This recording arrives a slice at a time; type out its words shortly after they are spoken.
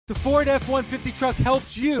The Ford F-150 truck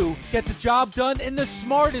helps you get the job done in the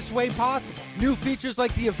smartest way possible. New features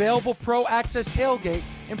like the available Pro Access tailgate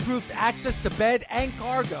improves access to bed and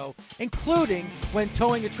cargo, including when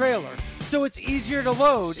towing a trailer, so it's easier to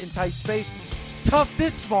load in tight spaces. Tough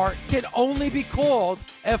this smart can only be called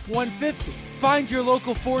F-150. Find your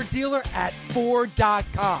local Ford dealer at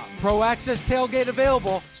Ford.com. Pro Access tailgate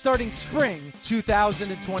available starting spring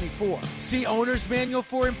 2024. See Owner's Manual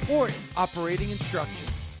for important operating instructions.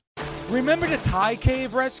 Remember the Thai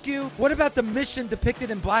cave rescue? What about the mission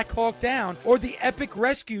depicted in Black Hawk Down or the epic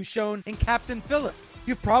rescue shown in Captain Phillips?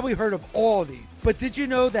 You've probably heard of all of these, but did you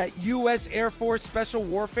know that U.S. Air Force Special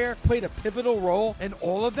Warfare played a pivotal role in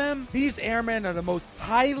all of them? These airmen are the most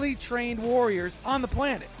highly trained warriors on the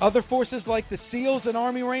planet. Other forces like the SEALs and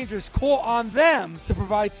Army Rangers call on them to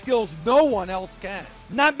provide skills no one else can.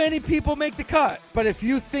 Not many people make the cut, but if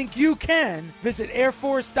you think you can, visit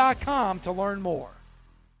airforce.com to learn more.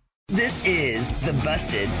 This is the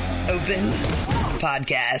Busted Open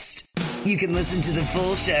Podcast. You can listen to the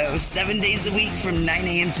full show 7 days a week from 9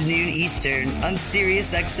 a.m. to noon Eastern on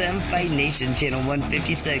SiriusXM Fight Nation Channel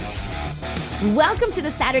 156. Welcome to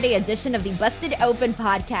the Saturday edition of the Busted Open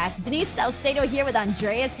Podcast. Denise Salcedo here with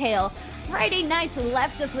Andreas Hale. Friday nights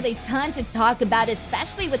left us with a ton to talk about,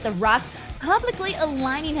 especially with The Rock publicly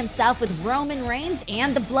aligning himself with Roman Reigns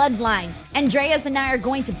and the Bloodline. Andreas and I are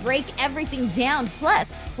going to break everything down. Plus,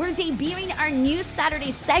 we're debuting our new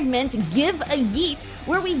Saturday segment, Give a Yeet,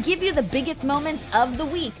 where we give you the biggest moments of the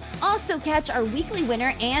week. Also catch our weekly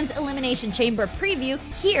winner and Elimination Chamber preview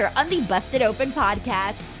here on the Busted Open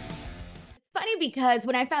Podcast. It's funny because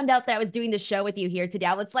when I found out that I was doing the show with you here today,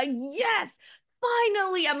 I was like, yes!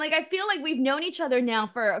 Finally, I'm like, I feel like we've known each other now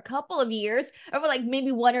for a couple of years, or like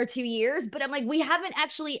maybe 1 or 2 years, but I'm like, we haven't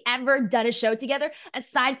actually ever done a show together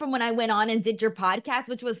aside from when I went on and did your podcast,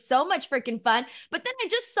 which was so much freaking fun. But then I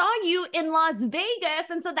just saw you in Las Vegas,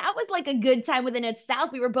 and so that was like a good time within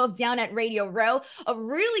itself. We were both down at Radio Row, a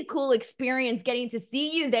really cool experience getting to see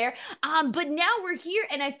you there. But now we're here,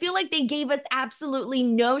 and I feel like they gave us absolutely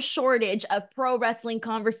no shortage of pro wrestling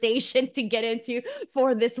conversation to get into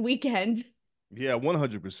for this weekend. Yeah,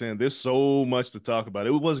 100%. There's so much to talk about.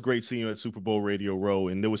 It was great seeing you at Super Bowl Radio Row,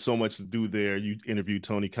 and there was so much to do there. You interviewed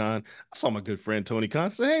Tony Khan. I saw my good friend Tony Khan. I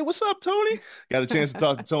said, hey, what's up, Tony? Got a chance to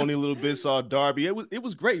talk to Tony a little bit, saw Darby. It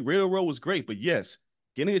was great. Radio Row was great. But yes,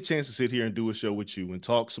 getting a chance to sit here and do a show with you and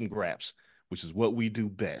talk some graps, which is what we do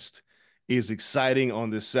best, is exciting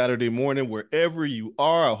on this Saturday morning. Wherever you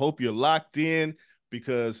are, I hope you're locked in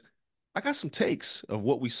because I got some takes of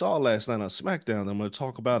what we saw last night on Smackdown that I'm going to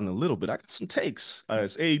talk about in a little bit. I got some takes.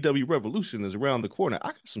 As AEW Revolution is around the corner, I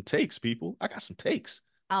got some takes, people. I got some takes.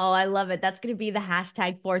 Oh, I love it. That's going to be the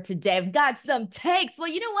hashtag for today. I've got some takes. Well,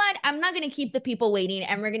 you know what? I'm not going to keep the people waiting,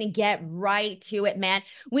 and we're going to get right to it, man.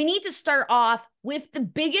 We need to start off with the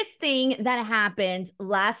biggest thing that happened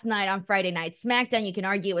last night on Friday Night SmackDown. You can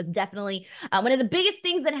argue it was definitely one of the biggest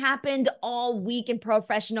things that happened all week in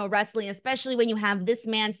professional wrestling, especially when you have this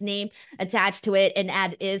man's name attached to it, and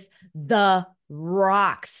that is The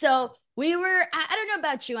Rock. So I don't know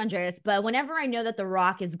about you, Andreas, but whenever I know that The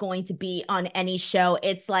Rock is going to be on any show,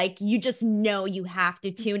 it's like, you just know you have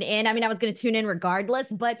to tune in. I mean, I was going to tune in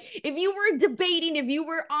regardless, but if you were debating, if you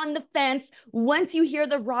were on the fence, once you hear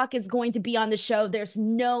The Rock is going to be on the show, there's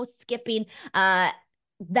no skipping that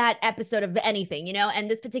episode of anything, you know?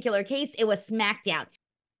 And this particular case, it was SmackDown.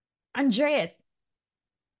 Andreas,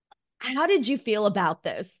 how did you feel about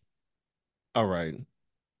this? All right.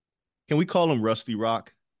 Can we call him Rusty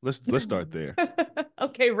Rock? Let's start there.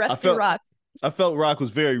 Okay, Rock. I felt Rock was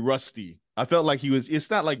very rusty. I felt like it's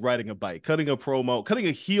not like riding a bike. Cutting a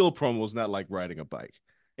heel promo is not like riding a bike.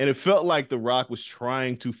 And it felt like The Rock was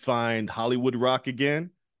trying to find Hollywood Rock again,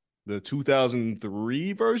 the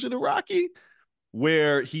 2003 version of Rocky,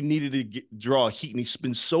 where he needed to draw heat. And he's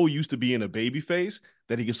been so used to being a babyface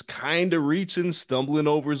that he was kind of reaching, stumbling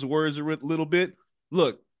over his words a little bit.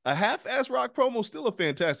 Look, a half-ass Rock promo, still a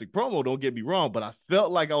fantastic promo, don't get me wrong, but I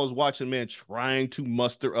felt like I was watching man trying to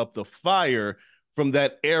muster up the fire from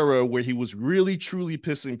that era where he was really, truly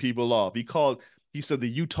pissing people off. He said the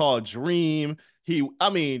Utah Dream.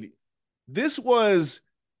 This was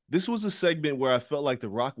a segment where I felt like The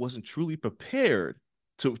Rock wasn't truly prepared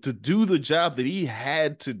to do the job that he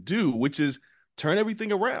had to do, which is turn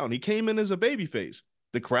everything around. He came in as a babyface.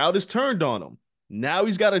 The crowd is turned on him. Now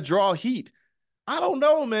he's got to draw heat. I don't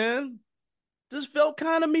know, man. This felt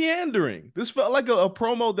kind of meandering. This felt like a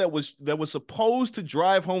promo that was supposed to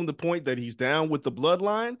drive home the point that he's down with the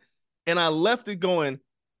bloodline. And I left it going,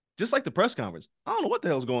 just like the press conference. I don't know what the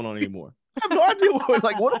hell's going on anymore. I have no idea.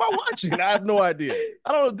 What am I watching? I have no idea.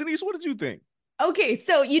 I don't know. Denise, what did you think? Okay,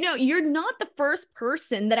 so you're not the first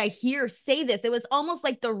person that I hear say this. It was almost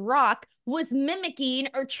like The Rock was mimicking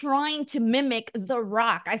or trying to mimic The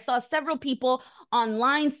Rock. I saw several people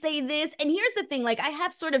online say this. And here's the thing, like I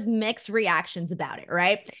have sort of mixed reactions about it,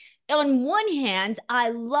 right? On one hand,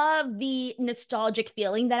 I love the nostalgic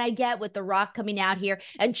feeling that I get with The Rock coming out here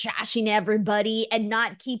and trashing everybody and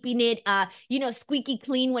not keeping it, squeaky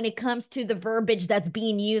clean when it comes to the verbiage that's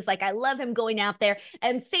being used. Like, I love him going out there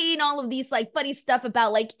and saying all of these like funny stuff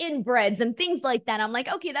about like inbreds and things like that. I'm like,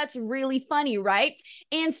 okay, that's really funny, right?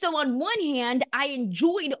 And so on one hand, I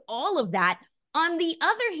enjoyed all of that. On the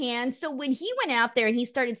other hand, so when he went out there and he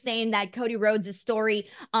started saying that Cody Rhodes' story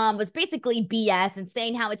was basically BS and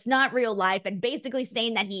saying how it's not real life and basically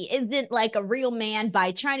saying that he isn't like a real man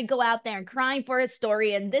by trying to go out there and crying for his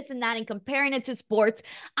story and this and that and comparing it to sports,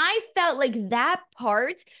 I felt like that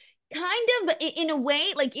part kind of, in a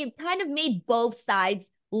way, like it kind of made both sides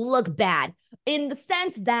look bad in the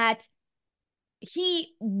sense that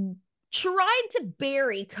he tried to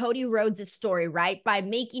bury Cody Rhodes' story, right? By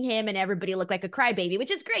making him and everybody look like a crybaby,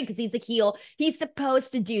 which is great because he's a heel. He's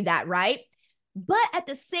supposed to do that, right? But at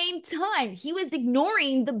the same time, he was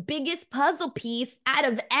ignoring the biggest puzzle piece out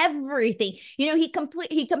of everything. He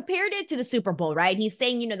compared it to the Super Bowl, right? He's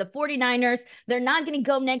saying, the 49ers, they're not going to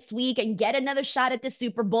go next week and get another shot at the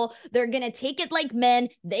Super Bowl. They're going to take it like men.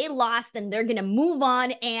 They lost and they're going to move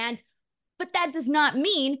on. But that does not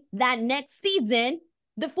mean that next season,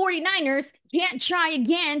 the 49ers can't try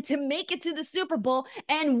again to make it to the Super Bowl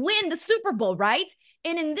and win the Super Bowl, right?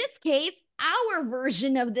 And in this case, our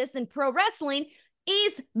version of this in pro wrestling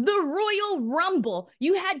is the Royal Rumble.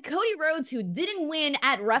 You had Cody Rhodes, who didn't win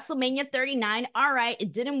at WrestleMania 39. All right,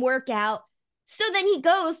 it didn't work out. So then he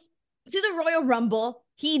goes to the Royal Rumble.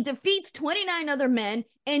 He defeats 29 other men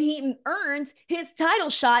and he earns his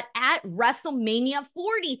title shot at WrestleMania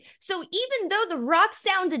 40. So even though The Rock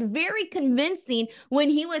sounded very convincing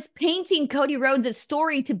when he was painting Cody Rhodes'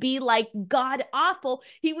 story to be like god awful,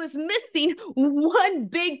 he was missing one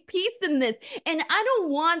big piece in this. And I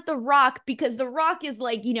don't want The Rock, because The Rock is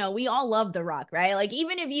like, we all love The Rock, right? Like,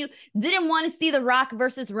 even if you didn't want to see The Rock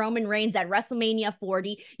versus Roman Reigns at WrestleMania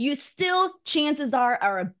 40, you still, chances are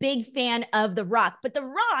a big fan of The Rock. But The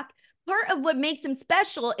Rock, part of what makes him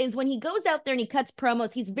special is when he goes out there and he cuts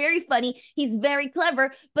promos, he's very funny, he's very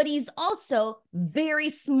clever, but he's also very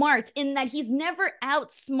smart in that he's never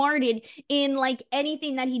outsmarted in like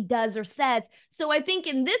anything that he does or says. So I think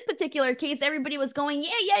in this particular case, everybody was going,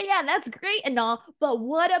 yeah, that's great and all, but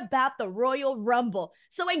what about the Royal Rumble?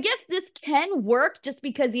 So I guess this can work just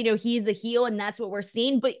because, he's a heel and that's what we're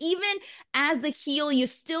seeing. But even as a heel, you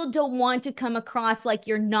still don't want to come across like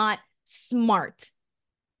you're not smart.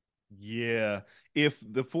 Yeah. If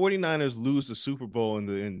the 49ers lose the Super Bowl and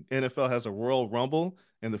the NFL has a Royal Rumble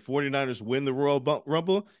and the 49ers win the Royal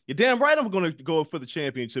Rumble, you're damn right I'm going to go for the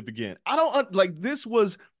championship again. I don't like this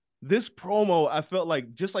promo. I felt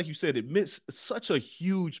like, just like you said, it missed such a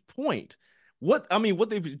huge point. What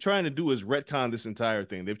they've been trying to do is retcon this entire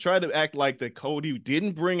thing. They've tried to act like that Cody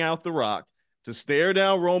didn't bring out The Rock to stare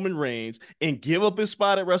down Roman Reigns and give up his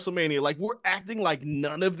spot at WrestleMania. Like, we're acting like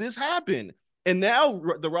none of this happened. And now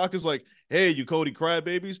The Rock is like, hey, you Cody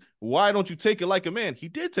crybabies, why don't you take it like a man? He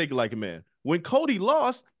did take it like a man. When Cody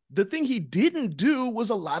lost, the thing he didn't do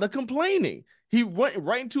was a lot of complaining. He went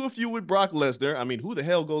right into a feud with Brock Lesnar. I mean, who the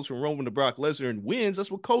hell goes from Roman to Brock Lesnar and wins?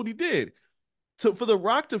 That's what Cody did. So for The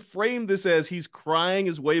Rock to frame this as he's crying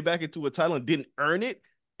his way back into a title and didn't earn it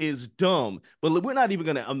is dumb. But we're not even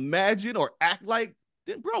going to imagine or act like,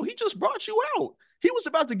 bro, he just brought you out. He was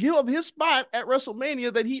about to give up his spot at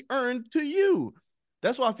WrestleMania that he earned to you.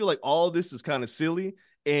 That's why I feel like all this is kind of silly.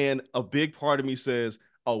 And a big part of me says,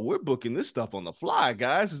 oh, we're booking this stuff on the fly,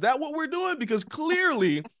 guys. Is that what we're doing? Because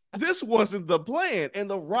clearly this wasn't the plan. And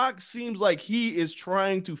The Rock seems like he is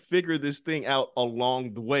trying to figure this thing out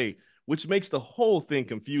along the way, which makes the whole thing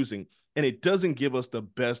confusing. And it doesn't give us the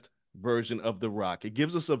best version of The Rock. It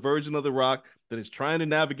gives us a version of The Rock that is trying to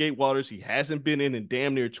navigate waters he hasn't been in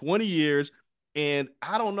damn near 20 years. And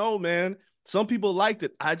I don't know, man. Some people liked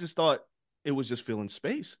it. I just thought it was just filling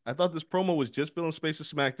space. I thought this promo was just filling space to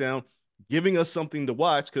SmackDown, giving us something to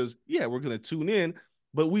watch because, yeah, we're going to tune in,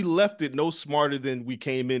 but we left it no smarter than we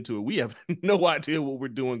came into it. We have no idea what we're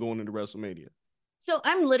doing going into WrestleMania. So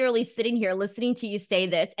I'm literally sitting here listening to you say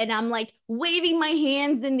this, and I'm like waving my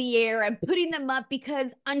hands in the air and putting them up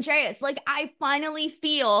because, Andreas, like, I finally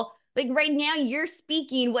feel like right now you're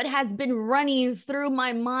speaking what has been running through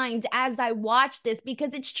my mind as I watch this,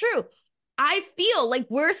 because it's true. I feel like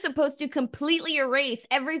we're supposed to completely erase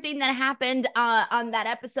everything that happened on that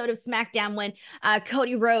episode of SmackDown when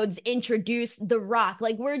Cody Rhodes introduced The Rock.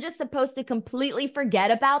 Like, we're just supposed to completely forget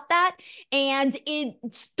about that. And in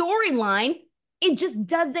storyline, it just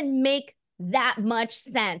doesn't make that much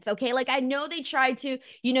sense. Okay. Like, I know they tried to,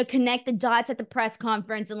 connect the dots at the press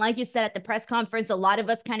conference. And like you said, at the press conference, a lot of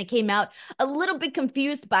us kind of came out a little bit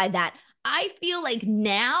confused by that. I feel like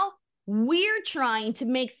now we're trying to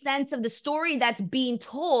make sense of the story that's being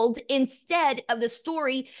told instead of the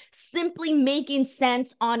story simply making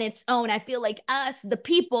sense on its own. I feel like us, the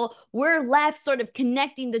people, we're left sort of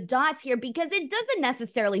connecting the dots here because it doesn't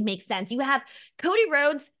necessarily make sense. You have Cody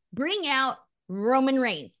Rhodes bring out Roman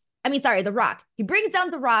Reigns. The Rock. He brings down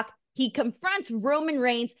The Rock. He confronts Roman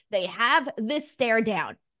Reigns. They have this stare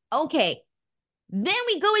down. Okay. Then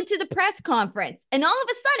we go into the press conference, and all of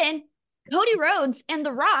a sudden, Cody Rhodes and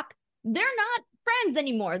The Rock, they're not friends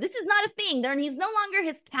anymore. This is not a thing. He's no longer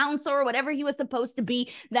his counselor or whatever he was supposed to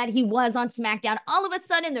be that he was on SmackDown. All of a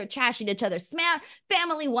sudden, they're trashing each other's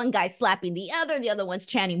family. One guy slapping the other one's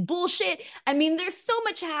chanting bullshit. There's so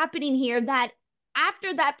much happening here that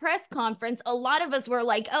after that press conference, a lot of us were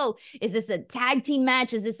like, oh, is this a tag team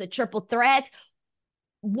match? Is this a triple threat?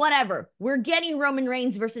 Whatever. We're getting Roman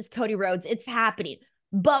Reigns versus Cody Rhodes. It's happening.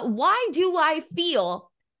 But why do I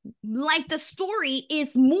feel like the story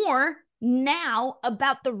is more now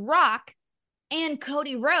about The Rock and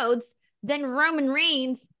Cody Rhodes than Roman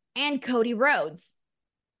Reigns and Cody Rhodes?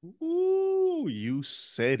 Ooh, you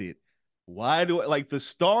said it. Why do I like the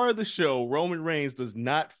star of the show? Roman Reigns does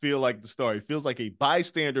not feel like the star. He feels like a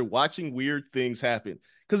bystander watching weird things happen.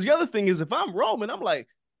 Because the other thing is, if I'm Roman, I'm like,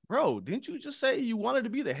 bro, didn't you just say you wanted to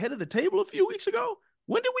be the head of the table a few weeks ago?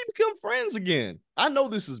 When did we become friends again? I know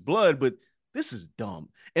this is blood, but this is dumb.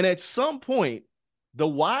 And at some point, the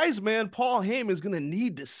wise man, Paul Heyman, is going to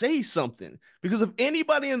need to say something. Because if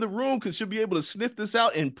anybody in the room should be able to sniff this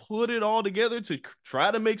out and put it all together to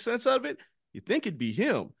try to make sense of it, you think it'd be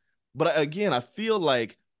him. But again, I feel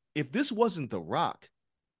like if this wasn't The Rock,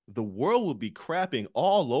 the world would be crapping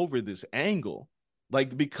all over this angle.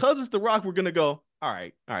 Like, because it's The Rock, we're going to go, all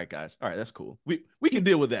right, guys. All right, that's cool. We can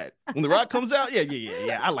deal with that. When The Rock comes out,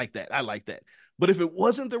 yeah. I like that. But if it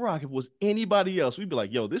wasn't The Rock, if it was anybody else, we'd be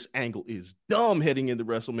like, yo, this angle is dumb heading into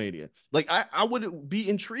WrestleMania. Like, I wouldn't be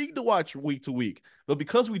intrigued to watch week to week. But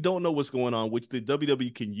because we don't know what's going on, which the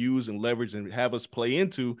WWE can use and leverage and have us play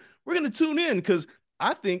into, we're going to tune in because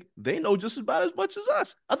I think they know just about as much as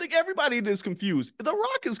us. I think everybody is confused. The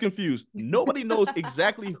Rock is confused. Nobody knows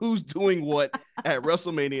exactly who's doing what at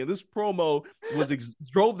WrestleMania. This promo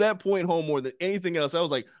drove that point home more than anything else. I was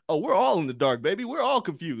like, oh, we're all in the dark, baby. We're all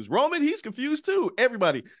confused. Roman, he's confused too.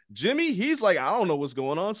 Everybody. Jimmy, he's like, I don't know what's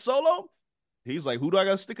going on. Solo, he's like, who do I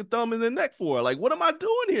got to stick a thumb in the neck for? Like, what am I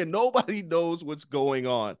doing here? Nobody knows what's going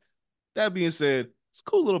on. That being said, it's a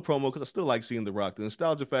cool little promo because I still like seeing The Rock. The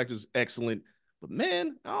nostalgia factor is excellent. But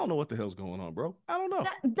man, I don't know what the hell's going on, bro. I don't know.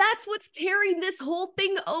 That's what's carrying this whole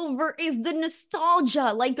thing over is the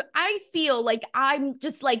nostalgia. Like, I feel like I'm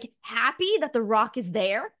just like happy that The Rock is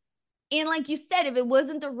there. And like you said, if it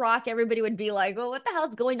wasn't The Rock, everybody would be like, oh, what the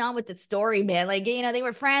hell's going on with the story, man? Like, they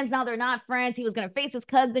were friends. Now they're not friends. He was going to face his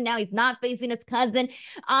cousin. Now he's not facing his cousin.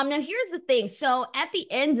 Now here's the thing. So at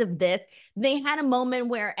the end of this, they had a moment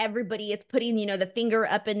where everybody is putting, the finger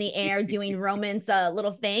up in the air, doing Roman's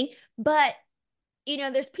little thing. But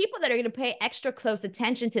there's people that are going to pay extra close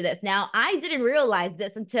attention to this. Now, I didn't realize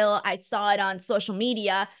this until I saw it on social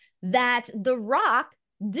media that The Rock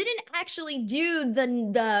didn't actually do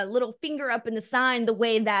the little finger up in the sign the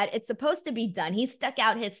way that it's supposed to be done. He stuck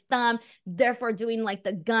out his thumb, therefore doing like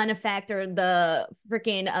the gun effect or the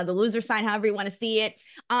freaking the loser sign, however you want to see it.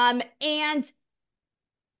 And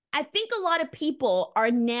I think a lot of people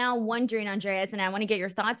are now wondering, Andreas, and I want to get your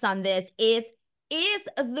thoughts on this, is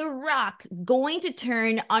The Rock going to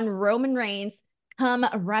turn on Roman Reigns come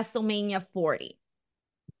WrestleMania 40?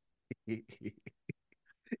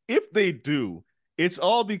 If they do, it's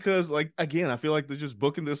all because, like, again, I feel like they're just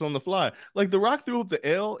booking this on the fly. Like, The Rock threw up the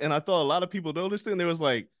L, and I thought a lot of people noticed it, and there was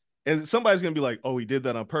like, and somebody's going to be like, oh, he did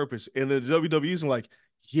that on purpose. And the WWE's like,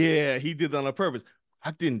 yeah, he did that on purpose.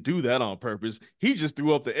 I didn't do that on purpose. He just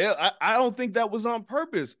threw up the L. I don't think that was on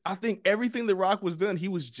purpose. I think everything The Rock was done, he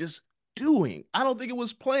was just doing. I don't think it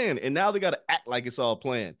was planned. And now they got to act like it's all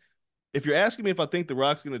planned. If you're asking me if I think The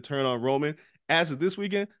Rock's going to turn on Roman as of this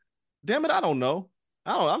weekend, damn it, I don't know.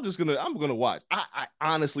 I'm going to watch. I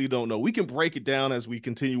honestly don't know. We can break it down as we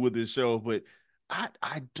continue with this show, but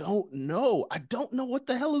I don't know. I don't know what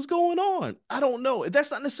the hell is going on. I don't know.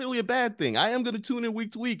 That's not necessarily a bad thing. I am going to tune in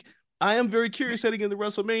week to week. I am very curious heading into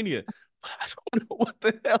WrestleMania, I don't know what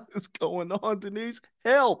the hell is going on, Denise.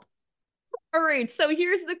 Help. All right, so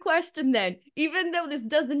here's the question then. Even though this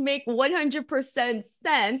doesn't make 100%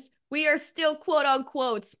 sense, we are still quote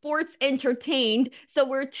unquote sports entertained. So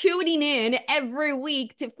we're tuning in every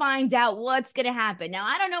week to find out what's going to happen. Now,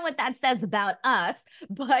 I don't know what that says about us,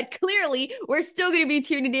 but clearly we're still going to be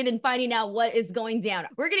tuning in and finding out what is going down.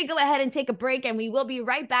 We're going to go ahead and take a break, and we will be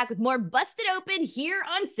right back with more Busted Open here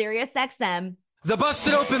on SiriusXM. The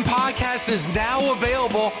Busted Open podcast is now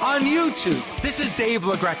available on YouTube. This is Dave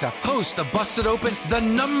LaGreca, host of Busted Open, the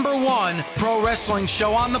 #1 pro wrestling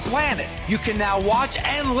show on the planet. You can now watch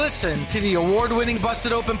and listen to the award-winning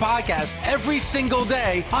Busted Open podcast every single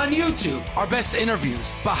day on YouTube. Our best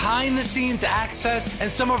interviews, behind-the-scenes access,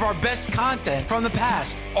 and some of our best content from the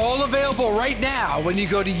past. All available right now when you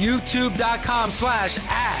go to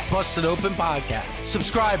youtube.com/@BustedOpenPodcast.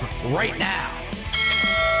 Subscribe right now.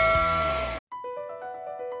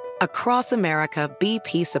 Across America,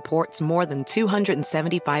 BP supports more than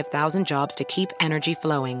 275,000 jobs to keep energy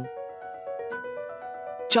flowing.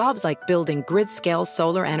 Jobs like building grid-scale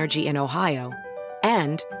solar energy in Ohio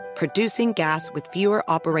and producing gas with fewer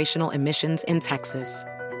operational emissions in Texas.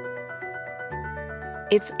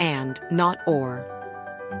 It's and, not or.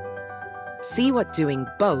 See what doing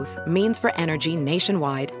both means for energy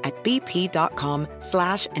nationwide at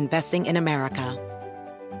bp.com/investing in America.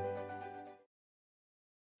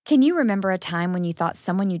 Can you remember a time when you thought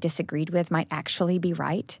someone you disagreed with might actually be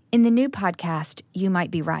right? In the new podcast, You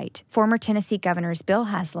Might Be Right, former Tennessee Governors Bill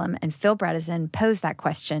Haslam and Phil Bredesen posed that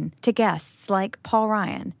question to guests like Paul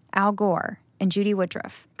Ryan, Al Gore, and Judy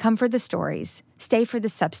Woodruff. Come for the stories, stay for the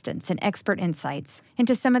substance and expert insights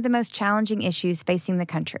into some of the most challenging issues facing the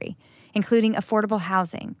country, including affordable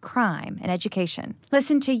housing, crime, and education.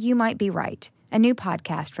 Listen to You Might Be Right, a new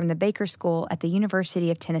podcast from the Baker School at the University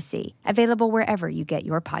of Tennessee, available wherever you get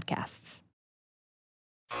your podcasts.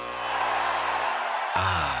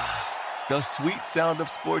 Ah, the sweet sound of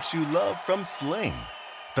sports you love from Sling.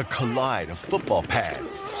 The collide of football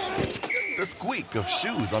pads. The squeak of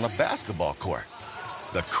shoes on a basketball court.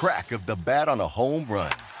 The crack of the bat on a home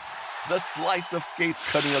run. The slice of skates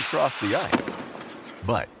cutting across the ice.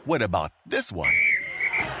 But what about this one?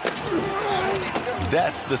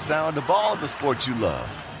 That's the sound of all the sports you love,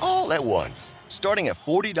 all at once. Starting at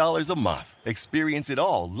 $40 a month. Experience it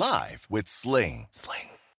all live with Sling. Sling.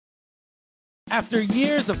 After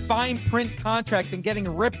years of fine print contracts and getting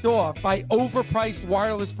ripped off by overpriced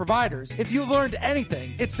wireless providers, if you learned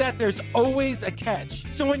anything, it's that there's always a catch.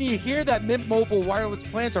 So when you hear that Mint Mobile wireless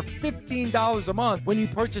plans are $15 a month when you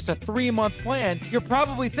purchase a 3-month plan, you're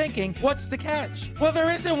probably thinking, what's the catch? Well, there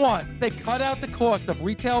isn't one. They cut out the cost of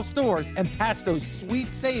retail stores and pass those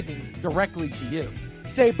sweet savings directly to you.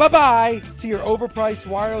 Say bye-bye to your overpriced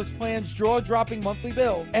wireless plans, jaw-dropping monthly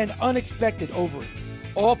bill, and unexpected overage.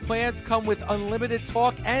 All plans come with unlimited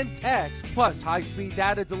talk and text, plus high-speed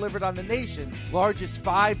data delivered on the nation's largest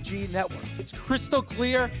 5G network. It's crystal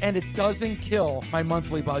clear, and it doesn't kill my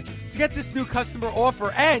monthly budget. To get this new customer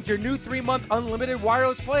offer and your new 3-month unlimited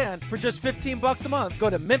wireless plan for just $15 a month, go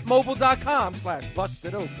to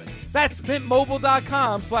mintmobile.com/bustedopen. That's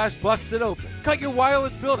mintmobile.com/bustedopen. Cut your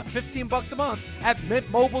wireless bill to $15 a month at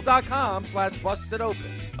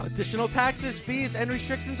mintmobile.com/bustedopen. Additional taxes, fees, and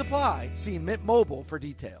restrictions apply. See Mint Mobile for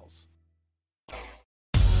details.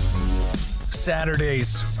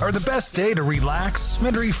 Saturdays are the best day to relax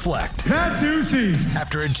and reflect. That's Uzi.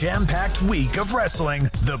 After a jam-packed week of wrestling,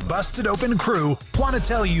 the Busted Open crew want to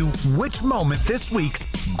tell you which moment this week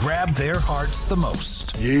grabbed their hearts the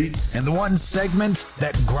most. Yeet. And the one segment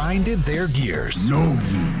that grinded their gears. No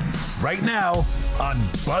yeets. Right now on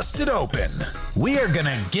Busted Open, we are going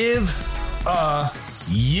to give a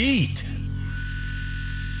yeet.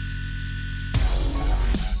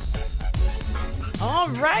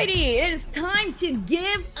 Alrighty, it is time to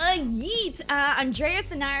give a yeet.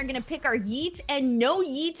 Andreas and I are going to pick our yeet and no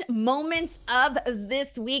yeet moments of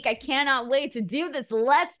this week. I cannot wait to do this.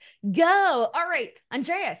 Let's go. All right,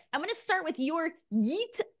 Andreas, I'm going to start with your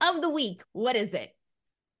yeet of the week. What is it?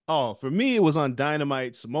 Oh, for me, it was on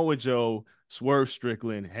Dynamite, Samoa Joe, Swerve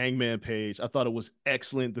Strickland, Hangman Page. I thought it was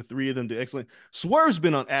excellent. The three of them did excellent. Swerve's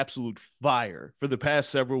been on absolute fire for the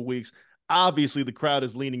past several weeks. Obviously, the crowd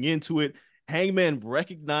is leaning into it. Hangman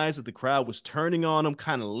recognized that the crowd was turning on him,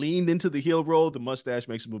 kind of leaned into the heel roll. The mustache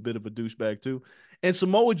makes him a bit of a douchebag, too. And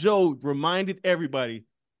Samoa Joe reminded everybody,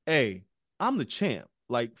 hey, I'm the champ.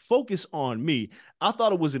 Like, focus on me. I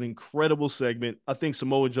thought it was an incredible segment. I think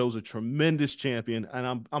Samoa Joe's a tremendous champion,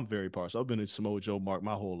 and I'm very partial. I've been a Samoa Joe mark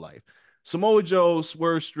my whole life. Samoa Joe,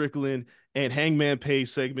 Swerve Strickland, and Hangman Page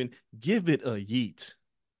segment, give it a yeet.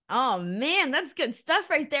 Oh man, that's good stuff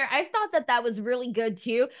right there. I thought that was really good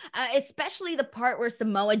too, especially the part where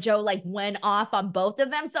Samoa Joe like went off on both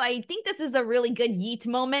of them. So I think this is a really good yeet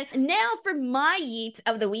moment. Now for my yeet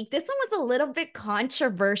of the week, this one was a little bit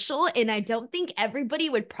controversial, and I don't think everybody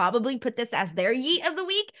would probably put this as their yeet of the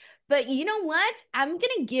week. But you know what? I'm going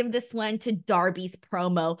to give this one to Darby's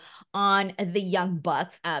promo on the Young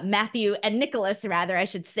Bucks, Matthew and Nicholas, rather, I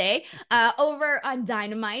should say, over on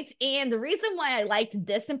Dynamite. And the reason why I liked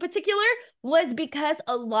this in particular was because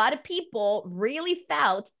a lot of people really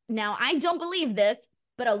felt, now I don't believe this,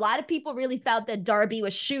 but a lot of people really felt that Darby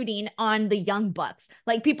was shooting on the Young Bucks.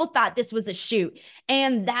 Like people thought this was a shoot.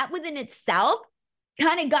 And that within itself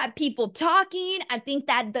kind of got people talking. I think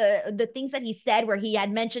that the things that he said where he had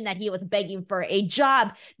mentioned that he was begging for a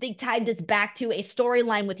job, they tied this back to a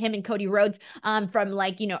storyline with him and Cody Rhodes from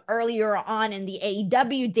like, earlier on in the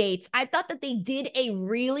AEW dates. I thought that they did a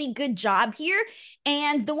really good job here.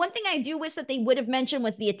 And the one thing I do wish that they would have mentioned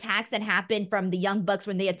was the attacks that happened from the Young Bucks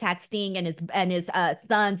when they attacked Sting and his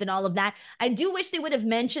sons and all of that. I do wish they would have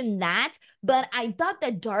mentioned that, but I thought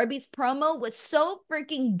that Darby's promo was so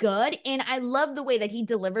freaking good, and I love the way that he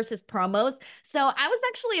delivers his promos. So I was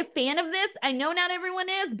actually a fan of this. I know not everyone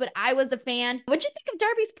is, but I was a fan. What'd you think of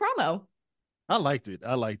Darby's promo? I liked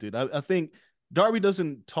it. I think Darby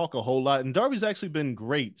doesn't talk a whole lot, and Darby's actually been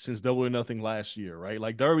great since Double or Nothing last year, right?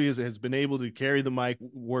 Like Darby has been able to carry the mic,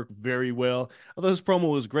 work very well. I thought his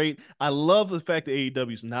promo was great. I love the fact that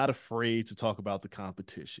AEW is not afraid to talk about the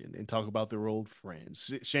competition and talk about their old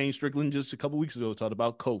friends. Shane Strickland just a couple weeks ago talked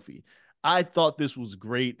about Kofi. I thought this was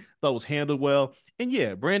great. Thought it was handled well. And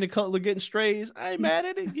yeah, Brandon Cutler getting strays, I ain't mad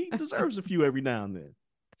at it. He deserves a few every now and then.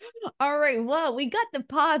 All right, well, we got the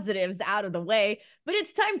positives out of the way, but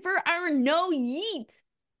it's time for our no yeet.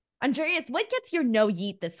 Andreas, what gets your no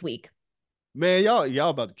yeet this week? Man, y'all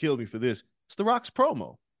about to kill me for this. It's The Rock's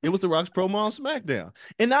promo. It was The Rock's promo on SmackDown.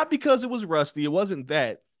 And not because it was rusty. It wasn't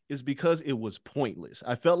that. It's because it was pointless.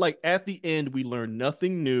 I felt like at the end, we learned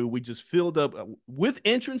nothing new. We just filled up with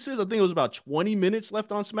entrances. I think it was about 20 minutes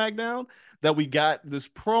left on SmackDown that we got this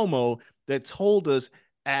promo that told us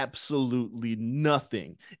absolutely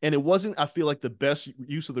nothing. And it wasn't, I feel like, the best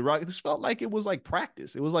use of The Rock. It just felt like it was like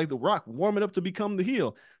practice. It was like The Rock warming up to become the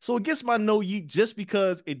heel. So it gets my no yeet just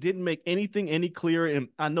because it didn't make anything any clearer. And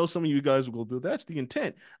I know some of you guys will do that's the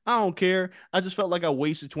intent. I don't care. I just felt like I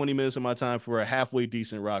wasted 20 minutes of my time for a halfway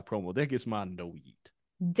decent Rock promo. That gets my no yeet.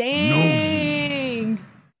 Dang. No.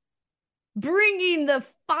 Bringing the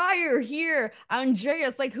fire here,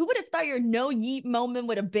 Andreas. Like, who would have thought your no yeet moment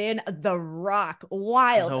would have been The Rock?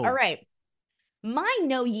 Wild. All right. My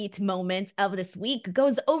no yeet moment of this week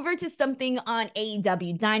goes over to something on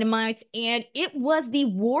AEW Dynamite, and it was the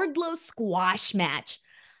Wardlow squash match.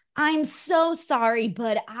 I'm so sorry,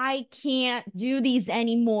 but I can't do these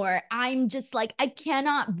anymore. I'm just like, I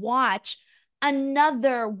cannot watch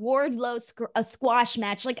another Wardlow squash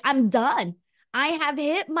match. Like, I'm done. I have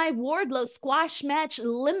hit my Wardlow squash match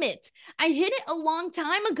limit. I hit it a long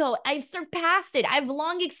time ago. I've surpassed it. I've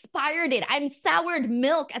long expired it. I'm soured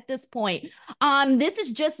milk at this point. This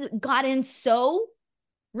has just gotten so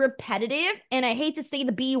repetitive, and I hate to say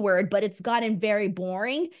the B word, but it's gotten very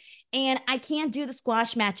boring. And I can't do the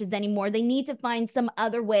squash matches anymore. They need to find some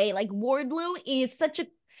other way. Like Wardlow is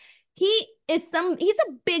he's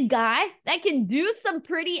a big guy that can do some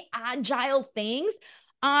pretty agile things.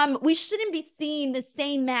 We shouldn't be seeing the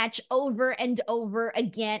same match over and over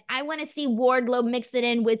again. I want to see Wardlow mix it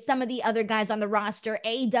in with some of the other guys on the roster.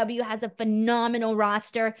 AEW has a phenomenal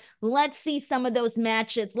roster. Let's see some of those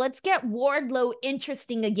matches. Let's get Wardlow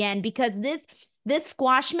interesting again, because this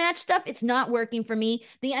squash match stuff, it's not working for me.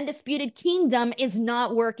 The Undisputed Kingdom is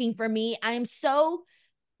not working for me. I am so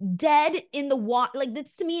dead in the water. Like,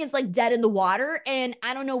 this to me is like dead in the water, and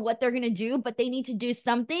I don't know what they're gonna do, but they need to do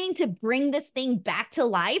something to bring this thing back to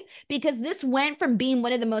life, because this went from being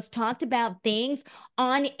one of the most talked about things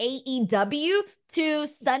on AEW to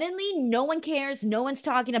suddenly no one cares, no one's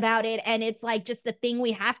talking about it, and it's like just a thing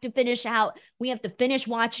we have to finish out. We have to finish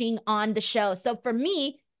watching on the show. So for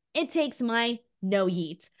me, it takes my no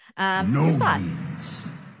yeet. No yeet.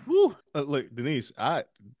 Look, Denise,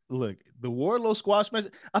 the Wardlow squash match,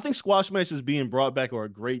 I think squash matches being brought back are a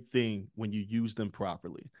great thing when you use them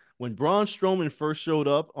properly. When Braun Strowman first showed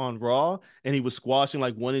up on Raw and he was squashing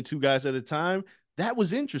like one and two guys at a time, that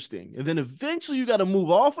was interesting. And then eventually you got to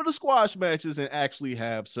move off of the squash matches and actually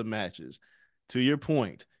have some matches. To your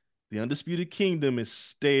point, the Undisputed Kingdom is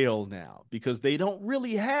stale now because they don't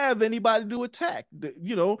really have anybody to attack.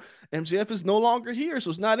 MJF is no longer here, so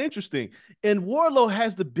it's not interesting. And Wardlow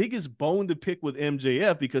has the biggest bone to pick with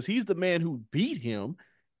MJF because he's the man who beat him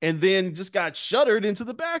and then just got shuttered into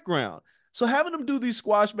the background. So having him do these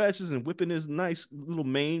squash matches and whipping his nice little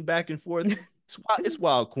mane back and forth, it's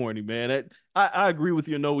wild corny, man. I agree with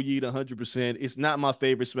your no Yeet 100%. It's not my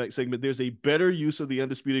favorite segment. There's a better use of the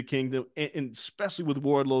Undisputed Kingdom, and especially with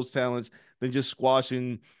Wardlow's talents, than just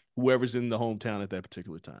squashing whoever's in the hometown at that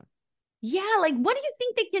particular time. Yeah, like what do you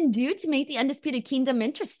think they can do to make the Undisputed Kingdom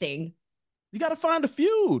interesting? You got to find a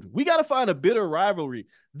feud. We got to find a bitter rivalry.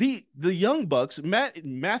 The Young Bucks,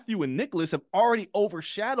 Matthew and Nicholas, have already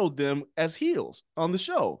overshadowed them as heels on the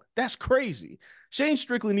show. That's crazy. Shane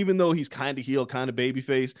Strickland, even though he's kind of heel, kind of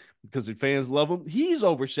babyface, because the fans love him, he's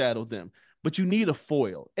overshadowed them. But you need a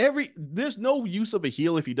foil. There's no use of a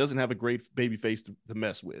heel if he doesn't have a great babyface to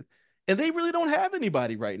mess with. And they really don't have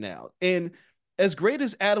anybody right now. And as great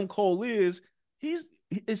as Adam Cole is,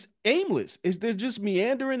 it's aimless. They're just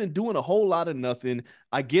meandering and doing a whole lot of nothing.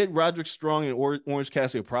 I get Roderick Strong and Orange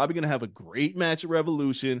Cassidy are probably going to have a great match at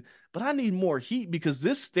Revolution, but I need more heat because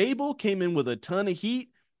this stable came in with a ton of heat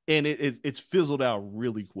and it's fizzled out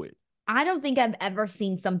really quick. I don't think I've ever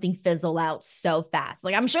seen something fizzle out so fast.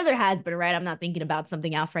 Like, I'm sure there has been, right? I'm not thinking about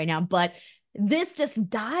something else right now, but this just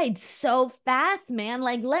died so fast, man.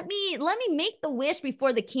 Like, let me make the wish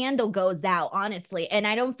before the candle goes out, honestly. And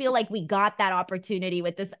I don't feel like we got that opportunity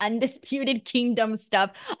with this Undisputed Kingdom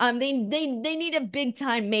stuff. They need a big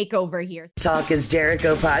time makeover here. Talk is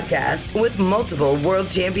Jericho podcast with multiple world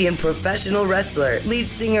champion professional wrestler, lead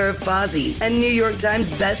singer of Fozzy, and New York Times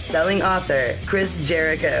best-selling author Chris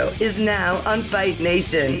Jericho is now on Fight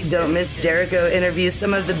Nation. Don't miss Jericho interviews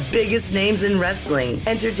some of the biggest names in wrestling,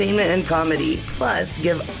 entertainment, and comedy. Plus,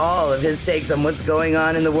 give all of his takes on what's going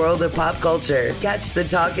on in the world of pop culture. Catch the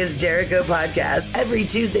Talk is Jericho podcast every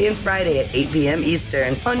Tuesday and Friday at 8 p.m.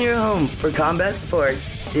 Eastern on your home for combat sports,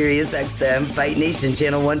 Sirius XM Fight Nation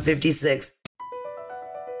Channel 156.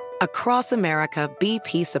 Across America,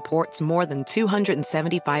 BP supports more than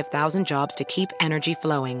 275,000 jobs to keep energy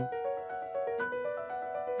flowing.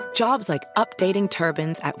 Jobs like updating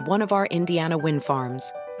turbines at one of our Indiana wind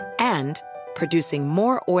farms and producing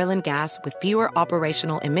more oil and gas with fewer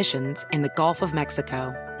operational emissions in the Gulf of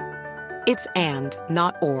Mexico. It's and,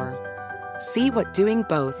 not or. See what doing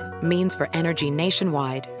both means for energy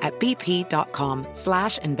nationwide at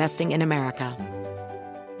bp.com/investing in America.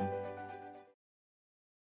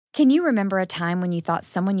 Can you remember a time when you thought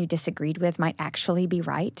someone you disagreed with might actually be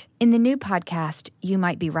right? In the new podcast, You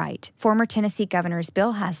Might Be Right, former Tennessee governors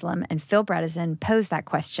Bill Haslam and Phil Bredesen pose that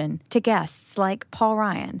question to guests like Paul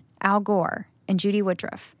Ryan, Al Gore, and Judy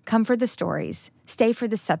Woodruff. Come for the stories, stay for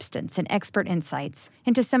the substance and expert insights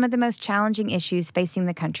into some of the most challenging issues facing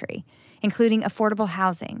the country, including affordable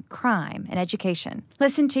housing, crime, and education.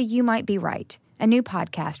 Listen to You Might Be Right, a new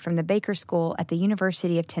podcast from the Baker School at the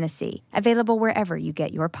University of Tennessee, available wherever you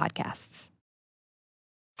get your podcasts.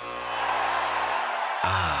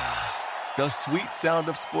 The sweet sound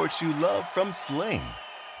of sports you love from Sling.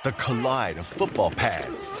 The collide of football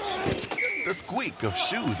pads. The squeak of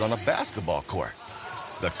shoes on a basketball court.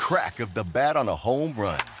 The crack of the bat on a home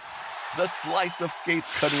run. The slice of skates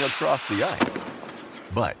cutting across the ice.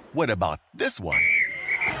 But what about this one?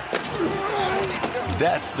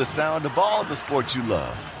 That's the sound of all the sports you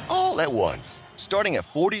love, all at once. Starting at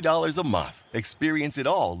 $40 a month. Experience it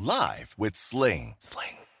all live with Sling.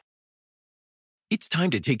 It's time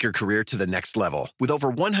to take your career to the next level. With over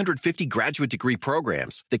 150 graduate degree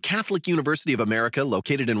programs, the Catholic University of America,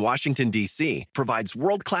 located in Washington, D.C., provides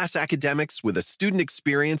world-class academics with a student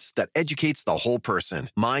experience that educates the whole person,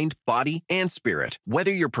 mind, body, and spirit.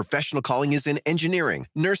 Whether your professional calling is in engineering,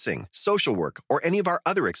 nursing, social work, or any of our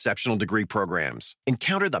other exceptional degree programs,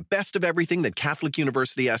 encounter the best of everything that Catholic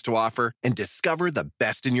University has to offer and discover the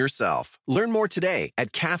best in yourself. Learn more today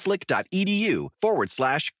at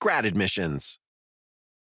catholic.edu/grad admissions.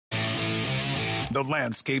 The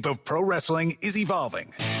landscape of pro wrestling is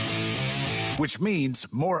evolving, which means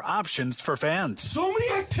more options for fans. So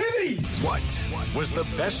many activities. What was the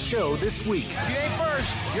best show this week? If you ain't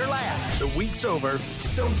first, you're last. The week's over,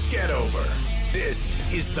 so get over. This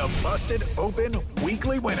is the Busted Open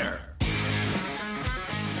Weekly Winner.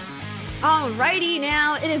 Alrighty,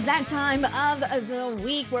 now it is that time of the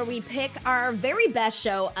week where we pick our very best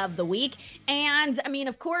show of the week. And I mean,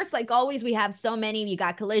 of course, like always, we have so many. You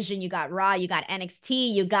got Collision, you got Raw, you got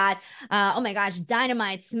NXT, you got, oh my gosh,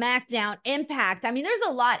 Dynamite, Smackdown, Impact. I mean, there's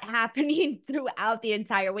a lot happening throughout the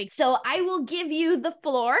entire week. So I will give you the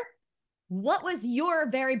floor. What was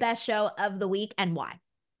your very best show of the week and why?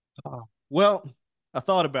 Well, I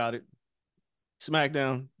thought about it.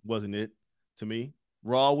 Smackdown wasn't it to me.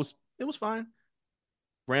 Raw was fine.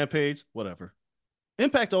 Rampage, whatever.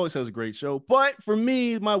 Impact always has a great show, but for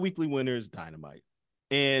me, my weekly winner is Dynamite.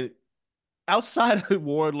 And outside of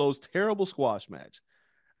Wardlow's terrible squash match,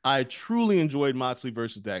 I truly enjoyed Moxley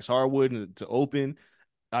versus Dax Harwood to open.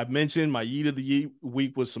 I mentioned my Yeet of the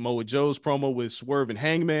Week was Samoa Joe's promo with Swerve and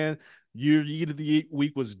Hangman. Your Yeet of the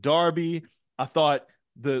Week was Darby. I thought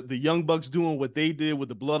the Young Bucks doing what they did with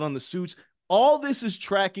the blood on the suits. All this is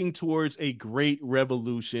tracking towards a great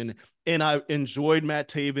Revolution, and I enjoyed Matt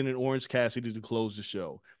Taven and Orange Cassidy to close the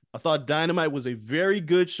show. I thought Dynamite was a very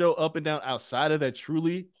good show up and down outside of that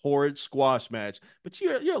truly horrid squash match, but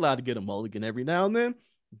you're allowed to get a mulligan every now and then.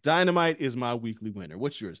 Dynamite is my weekly winner.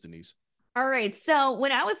 What's yours, Denise? All right. So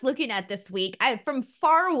when I was looking at this week, from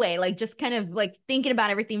far away, like just kind of like thinking about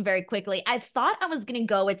everything very quickly, I thought I was going to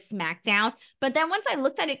go with SmackDown. But then once I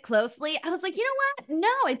looked at it closely, I was like, you know what?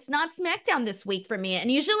 No, it's not SmackDown this week for me. And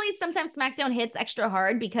usually sometimes SmackDown hits extra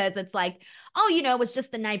hard because it's like, oh, it was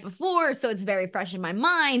just the night before. So it's very fresh in my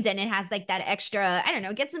mind. And it has like that extra, I don't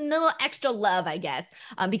know, gets a little extra love, I guess,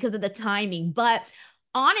 because of the timing. But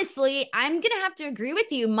honestly, I'm going to have to agree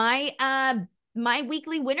with you. My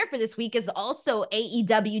weekly winner for this week is also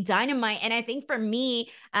AEW Dynamite. And I think for me,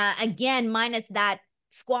 again, minus that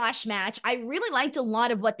squash match, I really liked a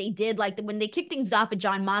lot of what they did. Like when they kicked things off with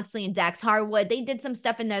Jon Moxley and Dax Harwood, they did some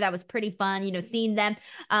stuff in there that was pretty fun, seeing them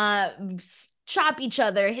chop each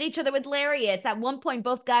other, hit each other with lariats. At one point,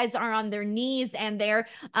 both guys are on their knees and they're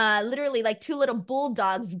literally like two little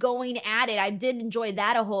bulldogs going at it. I did enjoy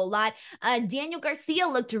that a whole lot. Daniel Garcia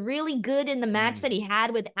looked really good in the match that he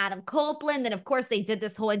had with Adam Copeland. And of course, they did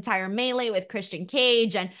this whole entire melee with Christian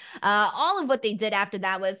Cage. And all of what they did after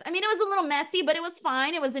that was, it was a little messy, but it was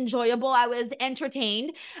fine. It was enjoyable. I was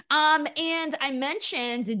entertained. And I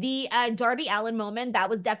mentioned the Darby Allin moment. That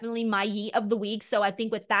was definitely my Yeet of the week. So I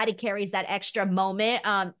think with that, it carries that extra moment,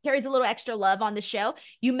 carries a little extra love on the show.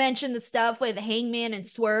 You mentioned the stuff with Hangman and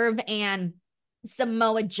Swerve and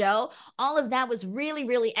Samoa Joe. All of that was really,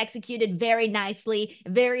 really executed very nicely,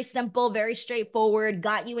 very simple, very straightforward,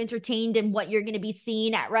 got you entertained in what you're going to be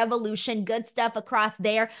seeing at Revolution. Good stuff across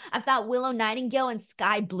there. I thought Willow Nightingale and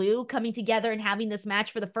Sky Blue coming together and having this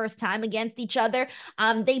match for the first time against each other.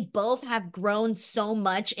 They both have grown so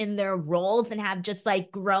much in their roles and have just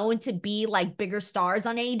like grown to be like bigger stars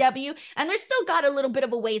on AEW. And they're still got a little bit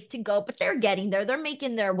of a ways to go, but they're getting there. They're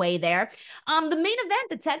making their way there. The main event,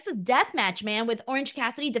 the Texas Death Match, man, with Orange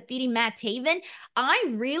Cassidy defeating Matt Taven, I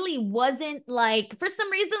really wasn't like, for some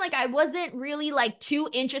reason, like I wasn't really like too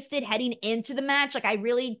interested heading into the match. Like I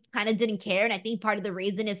really kind of didn't care. And I think part of the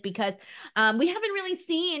reason is because we haven't really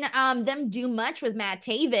seen them do much with Matt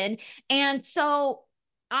Taven. And so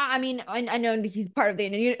I know he's part of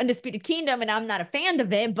the Undisputed Kingdom and I'm not a fan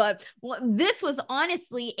of it, but this was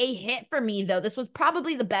honestly a hit for me, though. This was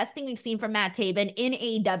probably the best thing we've seen from Matt Taven in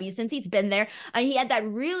AEW since he's been there. He had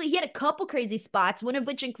a couple crazy spots, one of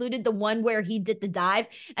which included the one where he did the dive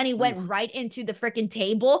and he went right into the freaking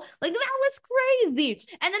table. Like, that was crazy.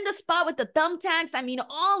 And then the spot with the thumbtacks,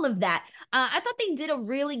 all of that. I thought they did a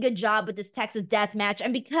really good job with this Texas Death Match.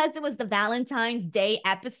 And because it was the Valentine's Day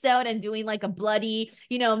episode and doing like a bloody,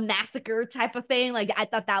 massacre type of thing. Like I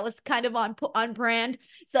thought that was kind of on brand.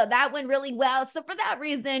 So that went really well. So for that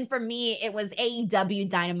reason, for me, it was AEW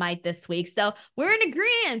Dynamite this week. So we're in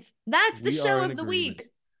agreement. That's the show of the week.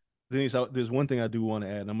 Denise, there's one thing I do want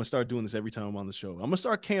to add. And I'm going to start doing this every time I'm on the show. I'm going to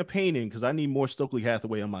start campaigning because I need more Stokely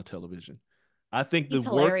Hathaway on my television. I think the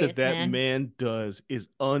work that man does is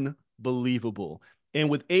unbelievable. And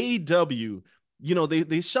with AEW,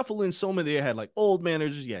 they shuffle in so many. They had like old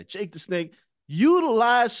managers. Yeah, Jake the Snake.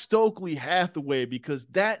 Utilize Stokely Hathaway because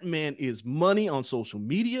that man is money on social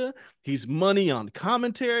media. He's money on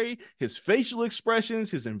commentary, his facial expressions,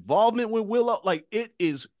 his involvement with Willow. Like, it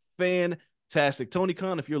is fantastic. Tony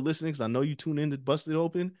Khan, if you're listening, because I know you tune in to Busted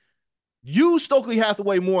Open, use Stokely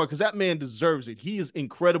Hathaway more because that man deserves it. He is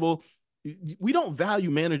incredible. We don't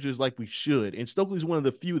value managers like we should, and Stokely's one of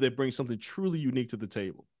the few that brings something truly unique to the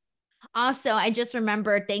table. Also, I just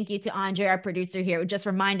remembered, thank you to Andre, our producer here, who just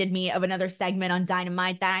reminded me of another segment on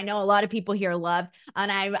Dynamite that I know a lot of people here loved.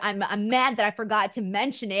 And I'm mad that I forgot to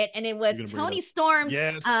mention it. And it was Toni Storm's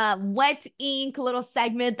wet ink little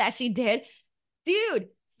segment that she did. Dude,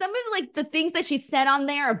 some of like the things that she said on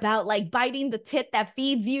there about like biting the tit that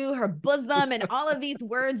feeds you, her bosom, and all of these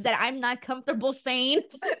words that I'm not comfortable saying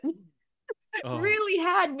really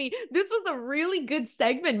had me. This was a really good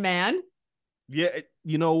segment, man. Yeah,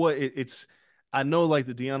 you know what? I know like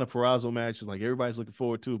the Deonna Purrazzo match is like everybody's looking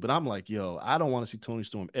forward to, but I'm like, yo, I don't want to see Toni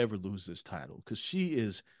Storm ever lose this title because she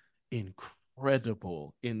is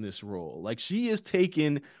incredible in this role. Like, she is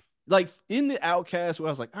taken, like in the Outcast where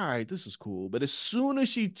I was like, all right, this is cool. But as soon as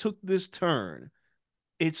she took this turn,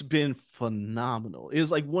 It's been phenomenal. It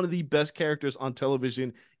is like one of the best characters on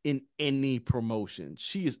television in any promotion.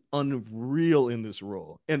 She is unreal in this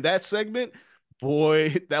role. And that segment,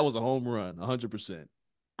 boy, that was a home run, 100%.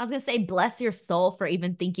 I was going to say, bless your soul for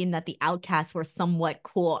even thinking that the Outcasts were somewhat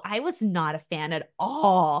cool. I was not a fan at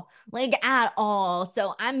all, like at all.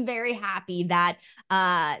 So I'm very happy that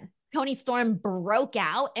Toni Storm broke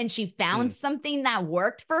out and she found something that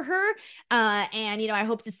worked for her. And, I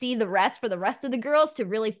hope to see the rest of the girls to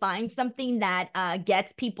really find something that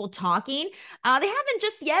gets people talking. They haven't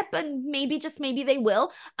just yet, but maybe they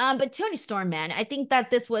will. But Toni Storm, man, I think that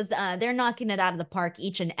this was, they're knocking it out of the park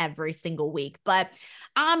each and every single week. But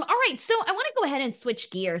all right, so I want to go ahead and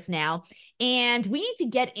switch gears now, and we need to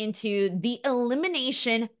get into the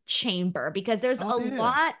Elimination Chamber because there's a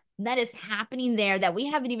lot that is happening there that we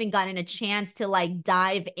haven't even gotten a chance to like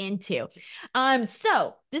dive into.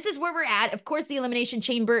 So this is where we're at. Of course, the Elimination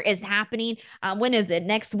Chamber is happening. When is it?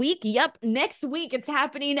 Next week? Yep, next week. It's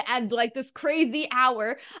happening at like this crazy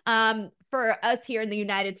hour. For us here in the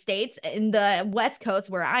United States, in the West Coast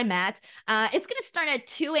where I'm at, it's gonna start at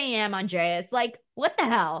 2 a.m. Andreas. Like, what the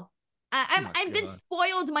hell? I've been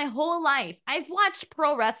spoiled my whole life. I've watched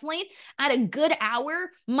pro wrestling at a good hour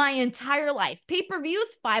my entire life.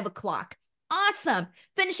 Pay-per-views, 5 o'clock. Awesome.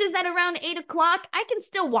 Finishes at around 8 o'clock. I can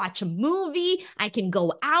still watch a movie. I can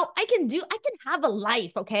go out. I can have a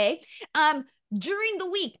life, okay? During the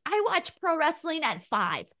week, I watch pro wrestling at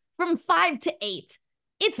 5, from 5 to 8.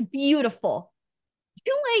 It's beautiful.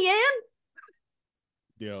 2 a.m.?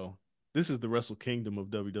 Yo, this is the Wrestle Kingdom of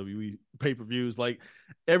WWE pay-per-views. Like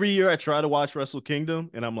every year I try to watch Wrestle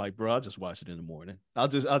Kingdom and I'm like, bro, I'll just watch it in the morning. I'll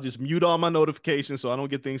just mute all my notifications so I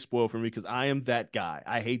don't get things spoiled for me because I am that guy.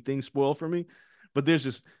 I hate things spoiled for me, but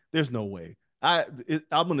there's no way. I'm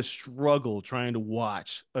going to struggle trying to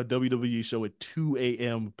watch a WWE show at 2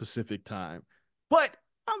 a.m. Pacific time. But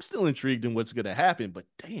I'm still intrigued in what's going to happen. But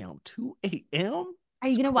damn, 2 a.m.? Are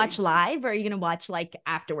you going to watch live or are you going to watch like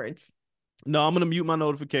afterwards? No, I'm going to mute my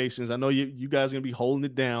notifications. I know you guys are going to be holding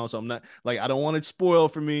it down. So I'm not like, I don't want it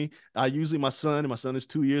spoiled for me. Usually my son is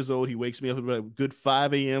 2 years old. He wakes me up at a good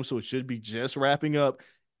 5 a.m. So it should be just wrapping up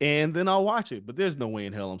and then I'll watch it. But there's no way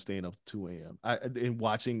in hell I'm staying up to 2 a.m. And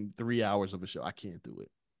watching 3 hours of a show. I can't do it.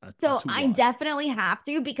 So I definitely have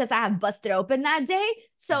to because I have busted open that day.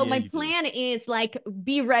 So my plan is like,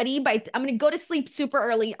 be ready I'm going to go to sleep super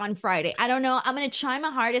early on Friday. I don't know. I'm going to try my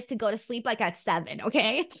hardest to go to sleep like at 7.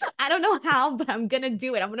 Okay. I don't know how, but I'm going to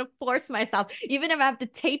do it. I'm going to force myself. Even if I have to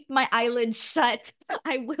tape my eyelids shut,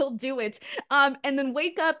 I will do it. And then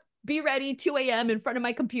wake up, be ready 2 a.m. in front of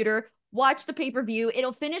my computer, watch the pay-per-view.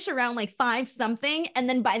 It'll finish around like 5 something. And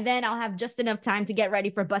then by then I'll have just enough time to get ready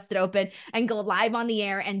for Busted Open and go live on the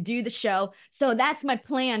air and do the show. So that's my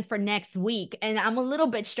plan for next week. And I'm a little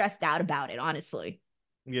bit stressed out about it, honestly.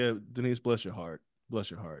 Yeah, Denise, bless your heart. Bless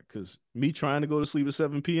your heart. Because me trying to go to sleep at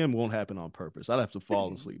 7 p.m. won't happen on purpose. I'd have to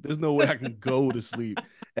fall asleep. There's no way I can go to sleep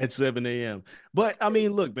at 7 a.m. But I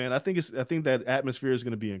mean, look, man, I think that atmosphere is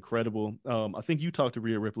going to be incredible. I think you talked to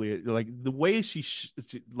Rhea Ripley, like the way she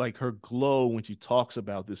like her glow when she talks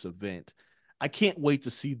about this event. I can't wait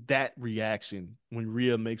to see that reaction when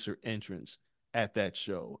Rhea makes her entrance at that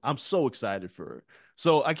show. I'm so excited for her.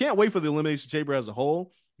 So I can't wait for the Elimination Chamber as a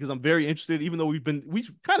whole, because I'm very interested, even though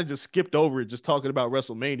we've kind of just skipped over it, just talking about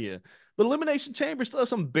WrestleMania. But Elimination Chamber still has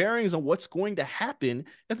some bearings on what's going to happen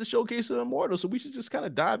at the Showcase of Immortals, so we should just kind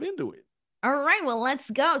of dive into it. All right, well, let's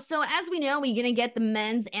go. So as we know, we're going to get the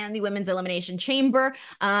men's and the women's Elimination Chamber,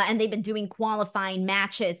 and they've been doing qualifying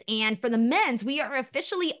matches. And for the men's, we are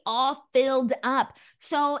officially all filled up.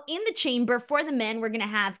 So in the chamber for the men, we're going to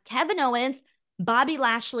have Kevin Owens, Bobby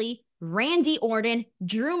Lashley, Randy Orton,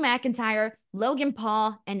 Drew McIntyre, Logan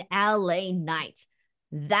Paul, and LA Knight.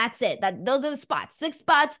 That's it. Those are the spots. 6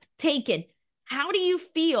 spots taken. How do you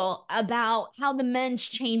feel about how the men's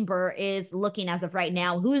chamber is looking as of right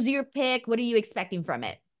now? Who's your pick? What are you expecting from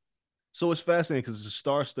it? So it's fascinating because it's a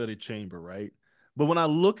star-studded chamber, right? But when I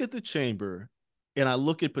look at the chamber and I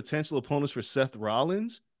look at potential opponents for Seth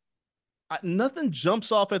Rollins, nothing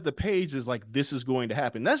jumps off at the page as like, this is going to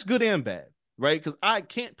happen. That's good and bad, right? Because I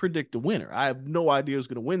can't predict the winner. I have no idea who's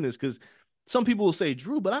going to win this because some people will say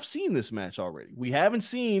Drew, but I've seen this match already. We haven't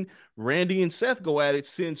seen Randy and Seth go at it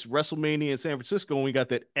since WrestleMania in San Francisco when we got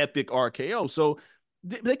that epic RKO. So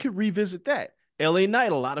they could revisit that. LA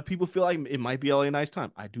Knight, a lot of people feel like it might be LA Knight's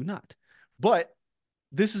time. I do not. But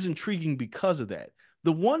this is intriguing because of that.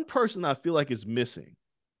 The one person I feel like is missing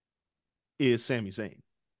is Sami Zayn.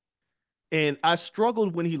 And I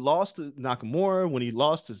struggled when he lost to Nakamura, when he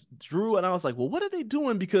lost to Drew, and I was like, well, what are they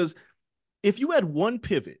doing? Because if you had one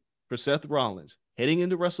pivot for Seth Rollins heading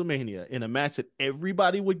into WrestleMania in a match that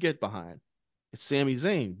everybody would get behind, it's Sami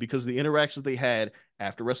Zayn, because the interactions they had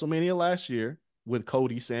after WrestleMania last year with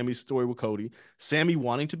Cody, Sami's story with Cody, Sami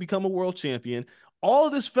wanting to become a world champion. All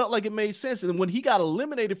of this felt like it made sense. And when he got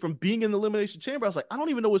eliminated from being in the Elimination Chamber, I was like, I don't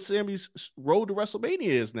even know what Sami's road to WrestleMania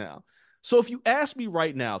is now. So if you ask me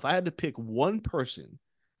right now, if I had to pick one person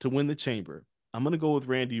to win the Chamber, I'm going to go with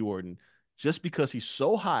Randy Orton, just because he's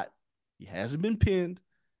so hot. He hasn't been pinned,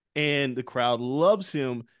 and the crowd loves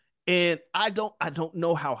him. And I don't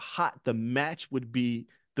know how hot the match would be,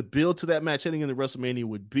 the build to that match heading into WrestleMania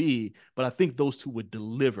would be, but I think those two would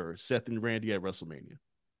deliver, Seth and Randy, at WrestleMania.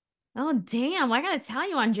 Oh, damn. I got to tell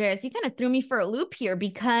you, Andreas, you kind of threw me for a loop here,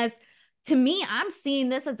 because to me, I'm seeing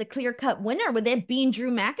this as a clear-cut winner with it being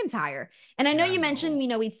Drew McIntyre. And I know you mentioned,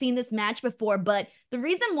 we'd seen this match before, but the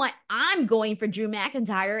reason why I'm going for Drew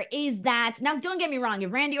McIntyre is that, now don't get me wrong,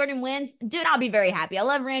 if Randy Orton wins, dude, I'll be very happy. I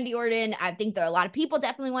love Randy Orton. I think there are a lot of people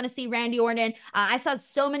definitely want to see Randy Orton. I saw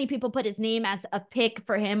so many people put his name as a pick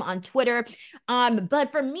for him on Twitter.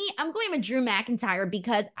 But for me, I'm going with Drew McIntyre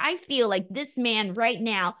because I feel like this man right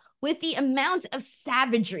now, with the amount of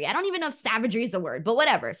savagery, I don't even know if savagery is a word, but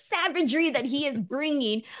whatever, savagery that he is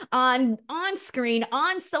bringing on screen,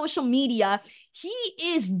 on social media, he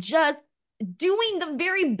is just doing the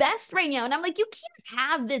very best right now. And I'm like, you can't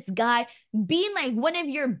have this guy being like one of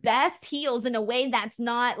your best heels in a way that's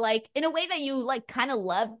not like, in a way that you like kind of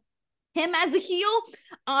love him as a heel.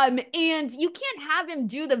 And you can't have him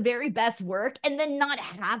do the very best work and then not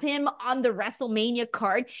have him on the WrestleMania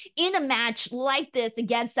card in a match like this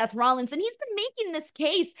against Seth Rollins. And he's been making this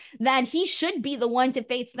case that he should be the one to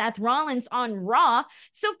face Seth Rollins on Raw.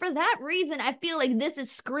 So for that reason, I feel like this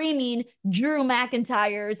is screaming Drew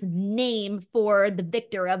McIntyre's name for the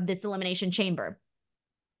victor of this Elimination Chamber.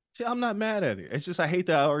 See, I'm not mad at it. It's just I hate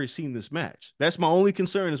that I already seen this match. That's my only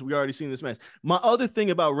concern, is we already seen this match. My other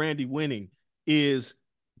thing about Randy winning is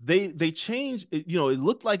they changed it. You know, it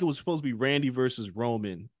looked like it was supposed to be Randy versus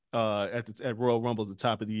Roman at Royal Rumble at the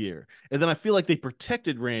top of the year. And then I feel like they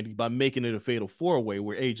protected Randy by making it a fatal 4-way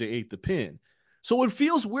where AJ ate the pin. So it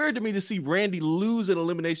feels weird to me to see Randy lose an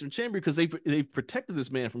Elimination Chamber, because they've protected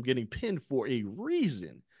this man from getting pinned for a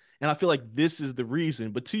reason. And I feel like this is the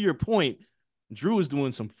reason. But to your point, Drew is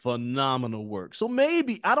doing some phenomenal work. So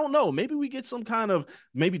maybe, I don't know, maybe we get some kind of,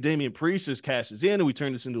 maybe Damian Priest just cashes in and we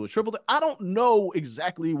turn this into a triple. I don't know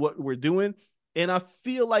exactly what we're doing. And I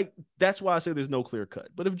feel like that's why I say there's no clear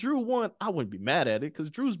cut. But if Drew won, I wouldn't be mad at it, because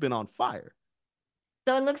Drew's been on fire.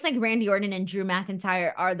 So it looks like Randy Orton and Drew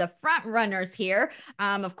McIntyre are the front runners here.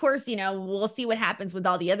 Of course, we'll see what happens with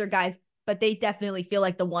all the other guys, but they definitely feel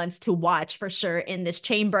like the ones to watch for sure in this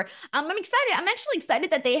chamber. I'm excited. I'm actually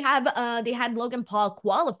excited that they had Logan Paul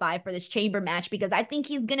qualify for this chamber match, because I think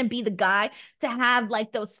he's going to be the guy to have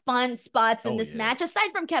like those fun spots in this match,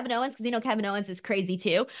 aside from Kevin Owens, because Kevin Owens is crazy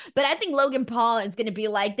too. But I think Logan Paul is going to be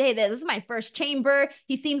like, hey, this is my first chamber.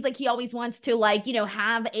 He seems like he always wants to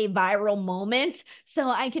have a viral moment. So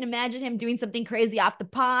I can imagine him doing something crazy off the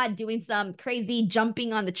pod, doing some crazy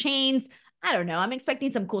jumping on the chains. I don't know. I'm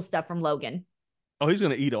expecting some cool stuff from Logan. Oh, he's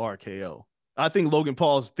going to eat a RKO. I think Logan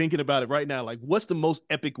Paul's thinking about it right now. Like, what's the most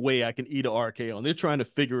epic way I can eat a RKO? And they're trying to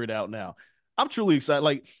figure it out now. I'm truly excited.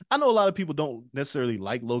 Like, I know a lot of people don't necessarily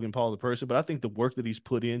like Logan Paul the person, but I think the work that he's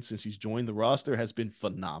put in since he's joined the roster has been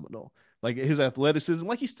phenomenal. Like, his athleticism,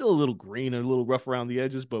 like, he's still a little green and a little rough around the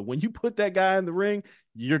edges, but when you put that guy in the ring,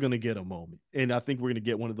 you're going to get a moment. And I think we're going to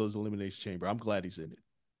get one of those Elimination Chamber. I'm glad he's in it.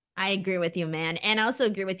 I agree with you, man. And I also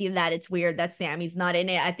agree with you that it's weird that Sami's not in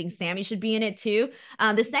it. I think Sami should be in it too.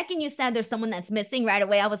 The second you said there's someone that's missing, right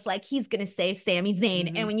away, I was like, he's going to say Sami Zayn.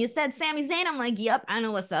 Mm-hmm. And when you said Sami Zayn, I'm like, yep, I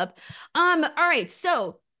know what's up. All right.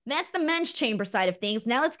 So that's the men's chamber side of things.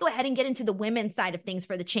 Now let's go ahead and get into the women's side of things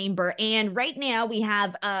for the chamber. And right now we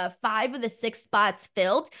have 5 of the 6 spots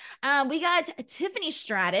filled. We got Tiffany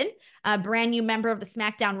Stratton, a brand new member of the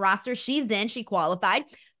Smackdown roster. She's in. She qualified.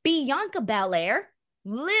 Bianca Belair,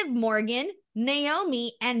 Liv Morgan,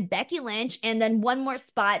 Naomi, and Becky Lynch, and then one more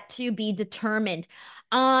spot to be determined.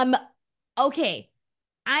 Okay.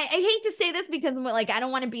 I hate to say this because I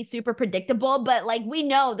don't want to be super predictable, but we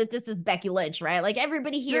know that this is Becky Lynch, right? Like,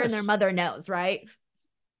 everybody here and their mother knows, right?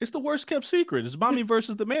 It's the worst kept secret. It's Mommy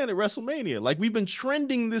versus the Man at WrestleMania. Like, we've been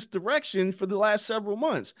trending this direction for the last several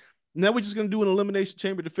months. Now we're just going to do an Elimination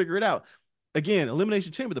Chamber to figure it out. Again,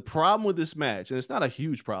 Elimination Chamber, the problem with this match, and it's not a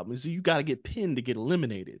huge problem, is that you got to get pinned to get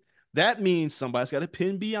eliminated. That means somebody's got to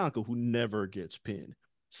pin Bianca, who never gets pinned.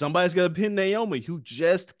 Somebody's got to pin Naomi, who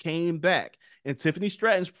just came back. And Tiffany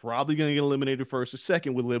Stratton's probably going to get eliminated first or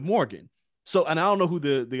second with Liv Morgan. So, and I don't know who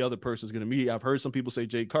the other person is going to be. I've heard some people say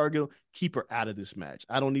Jade Cargill. Keep her out of this match.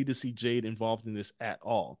 I don't need to see Jade involved in this at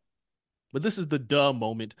all. But this is the duh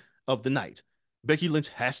moment of the night. Becky Lynch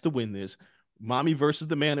has to win this. Mommy versus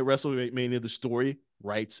the man at WrestleMania. The story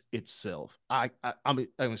writes itself. I'm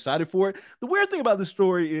excited for it. The weird thing about this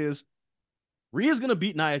story is Rhea's going to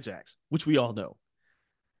beat Nia Jax, which we all know.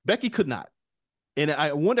 Becky could not. And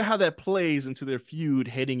I wonder how that plays into their feud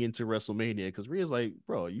heading into WrestleMania, because Rhea's like,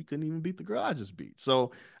 bro, you couldn't even beat the girl I just beat.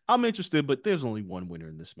 So I'm interested, but there's only one winner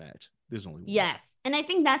in this match. There's only one. Yes. And I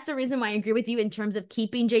think that's the reason why I agree with you in terms of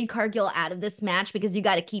keeping Jade Cargill out of this match, because you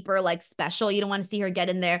got to keep her like special. You don't want to see her get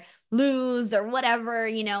in there, lose or whatever,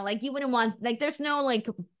 you know, like you wouldn't want, like there's no like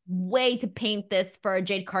way to paint this for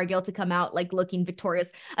Jade Cargill to come out like looking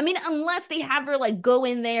victorious. I mean, unless they have her like go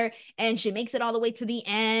in there and she makes it all the way to the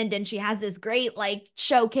end and she has this great like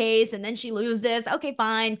showcase and then she loses. Okay,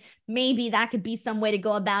 fine. Maybe that could be some way to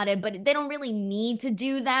go about it, but they don't really need to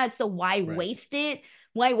do that. So why waste it?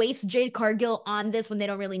 Why waste Jade Cargill on this when they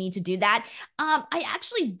don't really need to do that? I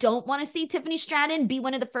actually don't want to see Tiffany Stratton be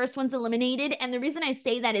one of the first ones eliminated. And the reason I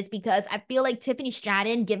say that is because I feel like Tiffany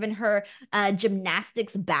Stratton, given her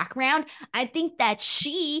gymnastics background, I think that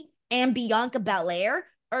she and Bianca Belair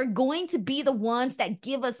are going to be the ones that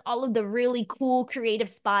give us all of the really cool creative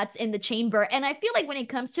spots in the chamber. And I feel like when it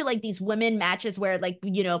comes to like these women matches where like,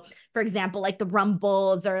 you know, for example, like the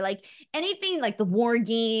Rumbles or like anything like the War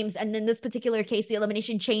Games, and in this particular case, the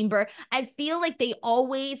Elimination Chamber, I feel like they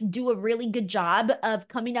always do a really good job of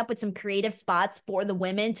coming up with some creative spots for the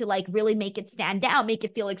women to like really make it stand out, make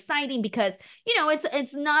it feel exciting, because, you know,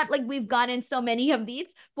 it's not like we've gotten so many of these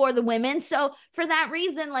for the women. So for that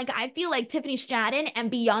reason, like I feel like Tiffany Stratton and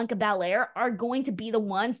Bianca Belair are going to be the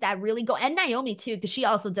ones that really go, and Naomi too, because she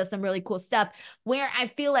also does some really cool stuff, where I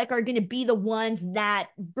feel like are going to be the ones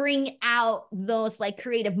that bring out those like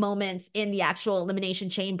creative moments in the actual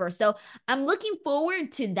Elimination Chamber. So I'm looking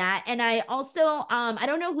forward to that. And I also, I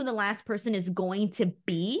don't know who the last person is going to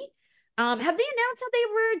be. Have they announced how they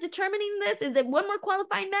were determining this? Is it one more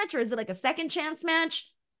qualifying match or is it like a second chance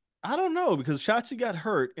match? I don't know, because Shotzi got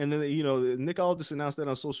hurt, and then, you know, Nick Aldis announced that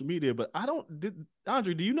on social media, but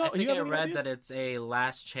Andre, do you know? I think I read that it's a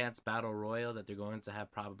last chance battle royal that they're going to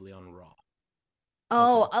have probably on Raw.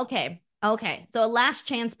 Oh, okay. Okay, so a last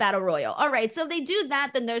chance battle royal. All right, so if they do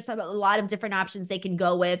that, then there's a lot of different options they can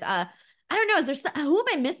go with. I don't know. Is there who am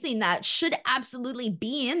I missing that should absolutely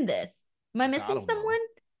be in this? Am I missing someone,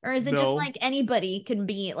 or is it just like anybody can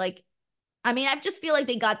be like? I mean, I just feel like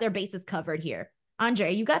they got their bases covered here.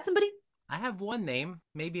 Andre, you got somebody? I have one name,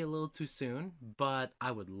 maybe a little too soon, but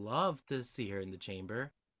I would love to see her in the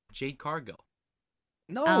chamber. Jade Cargill.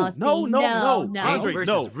 No. Andre,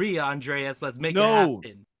 versus Rhea Andreas. Let's make it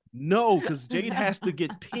happen. No, because Jade has to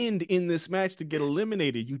get pinned in this match to get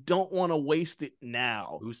eliminated. You don't want to waste it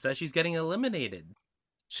now. Who says she's getting eliminated?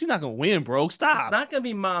 She's not going to win, bro. Stop. It's not going to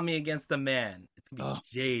be Mommy against the man. It's going to be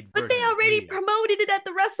Jade versus But they already Rhea. Promoted it at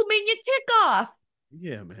the WrestleMania kickoff.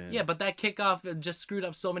 Yeah, man. Yeah, but that kickoff just screwed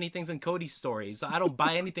up so many things in Cody's story, so I don't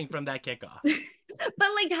buy anything from that kickoff. But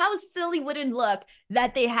like, how silly would it look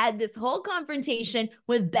that they had this whole confrontation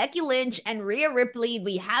with Becky Lynch and Rhea Ripley?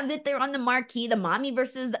 We have it there on the marquee, the mommy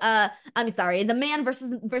versus the man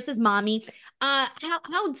versus mommy.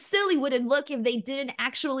 How silly would it look if they didn't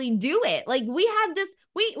actually do it? Like, we have this.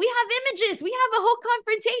 We have images. We have a whole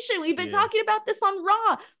confrontation. We've been talking about this on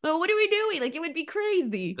Raw. But what are we doing? Like, it would be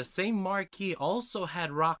crazy. The same marquee also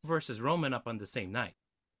had Rock versus Roman up on the same night.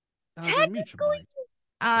 Technically,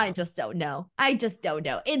 I just don't know. It's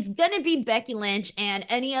going to be Becky Lynch, and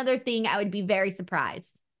any other thing, I would be very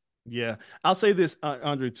surprised. Yeah. I'll say this,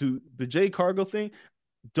 Andre, to the Jade Cargill thing.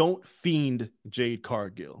 Don't fiend Jade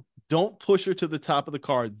Cargill. Don't push her to the top of the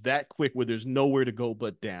card that quick where there's nowhere to go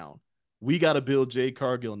but down. We got to build Jade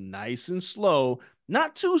Cargill nice and slow,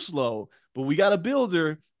 not too slow, but we got to build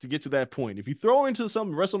her to get to that point. If you throw her into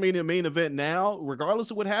some WrestleMania main event now,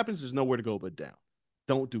 regardless of what happens, there's nowhere to go but down.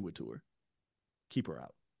 Don't do it to her. Keep her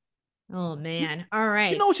out. Oh, man. All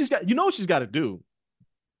right. You know what she's got to do,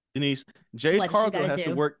 Denise. Jade Cargill has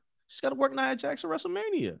to work. She's got to work Nia Jax at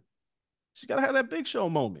WrestleMania. She's got to have that Big Show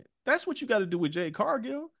moment. That's what you got to do with Jade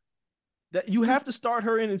Cargill. That you have to start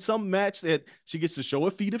her in some match that she gets to show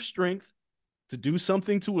a feat of strength, to do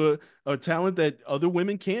something to a talent that other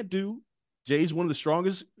women can't do. Jade's one of the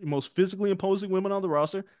strongest, most physically imposing women on the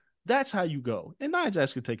roster. That's how you go. And Nia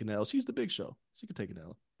Jax could take an L. She's the Big Show. She could take an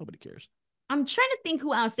L. Nobody cares. I'm trying to think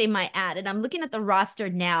who else they might add. And I'm looking at the roster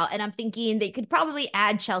now, and I'm thinking they could probably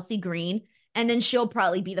add Chelsea Green, and then she'll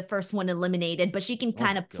probably be the first one eliminated, but she can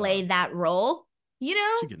kind of play that role, you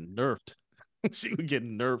know? She getting nerfed. She would get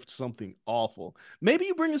nerfed something awful. Maybe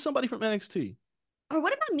you bring in somebody from NXT. Or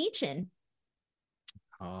what about Michin?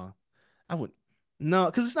 I would no,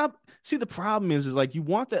 because it's not. See, the problem is like you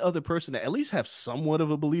want that other person to at least have somewhat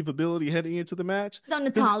of a believability heading into the match. So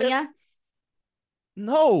Natalia?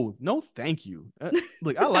 No, thank you.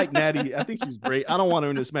 Look, I like Natty. I think she's great. I don't want her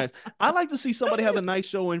in this match. I like to see somebody have a nice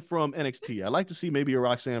showing from NXT. I like to see maybe a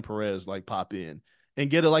Roxanne Perez like pop in and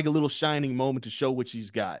get a little shining moment to show what she's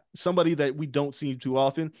got. Somebody that we don't see too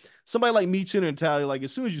often. Somebody like Michin and Natalia, like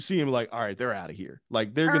as soon as you see him, like, all right, they're out of here.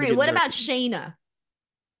 Like they're gonna get what nerfed. about Shayna?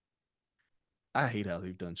 I hate how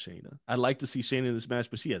they've done Shayna. I'd like to see Shayna in this match,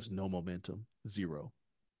 but she has no momentum. Zero.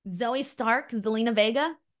 Zoe Stark, Zelina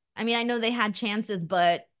Vega? I mean, I know they had chances,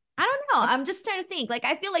 but I don't know. I'm just trying to think. Like,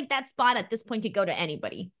 I feel like that spot at this point could go to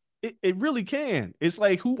anybody. It really can. It's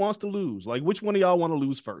like, who wants to lose? Like, which one of y'all want to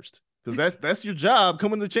lose first? Because that's your job.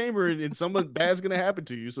 Come in the chamber and something bad's going to happen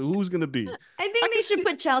to you. So who's going to be? I think they should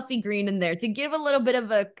put Chelsea Green in there to give a little bit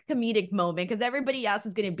of a comedic moment because everybody else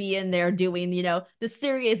is going to be in there doing, the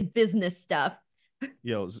serious business stuff.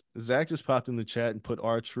 Yo, Zach just popped in the chat and put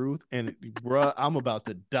R-Truth, and bruh, I'm about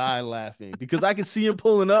to die laughing because I can see him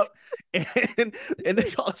pulling up, and then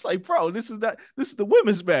it's like, bro, this is the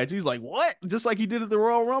women's match. He's like, what? Just like he did at the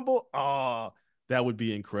Royal Rumble. Oh, that would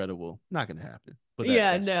be incredible. Not gonna happen. But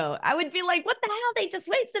no, I would be like, what the hell? They just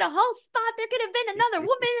wasted a whole spot. There could have been another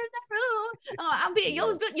woman in the room.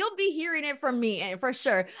 You'll be hearing it from me for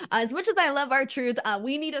sure. As much as I love R-Truth,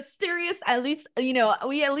 we need a serious, at least,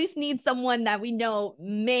 we at least need someone that we know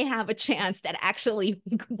may have a chance at actually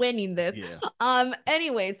winning this. Yeah.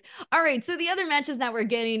 Anyways, all right. So the other matches that we're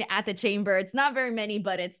getting at the Chamber, it's not very many,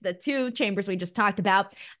 but it's the two chambers we just talked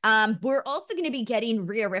about. We're also going to be getting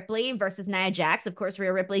Rhea Ripley versus Nia Jax. Of course,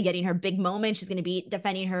 Rhea Ripley getting her big moment. She's going to be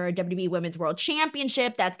defending her WWE Women's World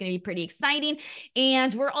Championship. That's going to be pretty exciting.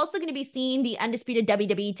 And we're also going to be seeing the undisputed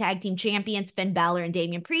WWE Tag Team Champions Finn Balor and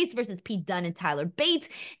Damian Priest versus Pete Dunne and Tyler Bate.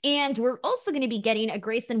 And we're also going to be getting a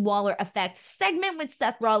Grayson Waller effect segment with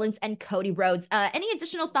Seth Rollins and Cody Rhodes. Any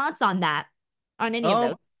additional thoughts on that? On any of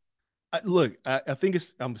those? I think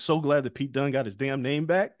I'm so glad that Pete Dunne got his damn name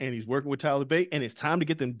back and he's working with Tyler Bate, and it's time to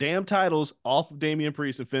get them damn titles off of Damian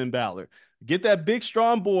Priest and Finn Balor. Get that big,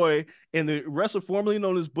 strong boy and the wrestler formerly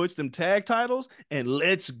known as Butch them tag titles, and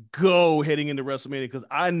let's go heading into WrestleMania, because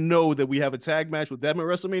I know that we have a tag match with them at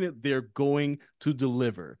WrestleMania. They're going to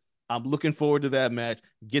deliver. I'm looking forward to that match.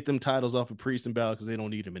 Get them titles off of Priest and Balor because they don't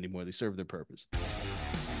need them anymore. They serve their purpose.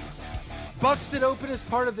 Busted Open is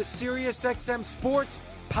part of the SiriusXM Sports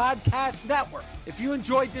Podcast Network. If you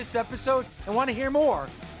enjoyed this episode and want to hear more,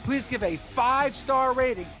 please give a 5-star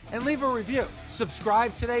rating and leave a review.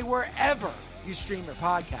 Subscribe today wherever you stream your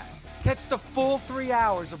podcast. Catch the full 3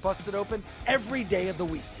 hours of Busted Open every day of the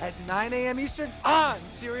week at 9 a.m. Eastern on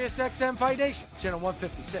SiriusXM Fight Nation, channel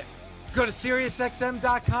 156. Go to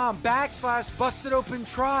SiriusXM.com/Busted Open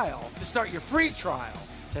Trial to start your free trial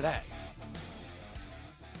today.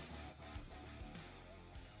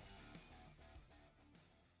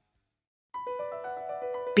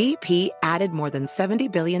 BP added more than $70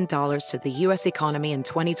 billion to the U.S. economy in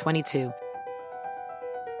 2022.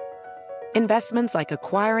 Investments like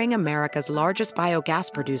acquiring America's largest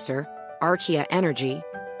biogas producer, Archaea Energy,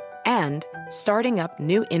 and starting up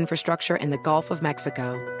new infrastructure in the Gulf of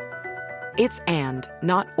Mexico. It's and,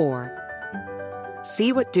 not or.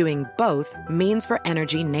 See what doing both means for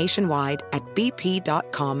energy nationwide at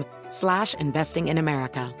bp.com/investing in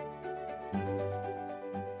America.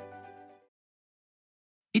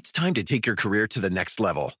 It's time to take your career to the next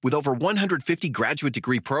level. With over 150 graduate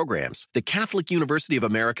degree programs, the Catholic University of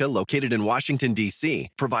America, located in Washington, D.C.,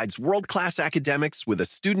 provides world-class academics with a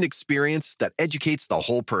student experience that educates the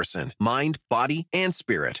whole person, mind, body, and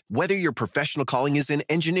spirit. Whether your professional calling is in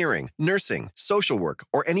engineering, nursing, social work,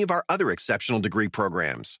 or any of our other exceptional degree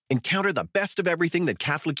programs, encounter the best of everything that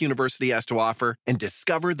Catholic University has to offer and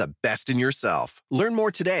discover the best in yourself. Learn more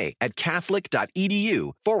today at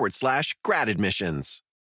catholic.edu/grad admissions.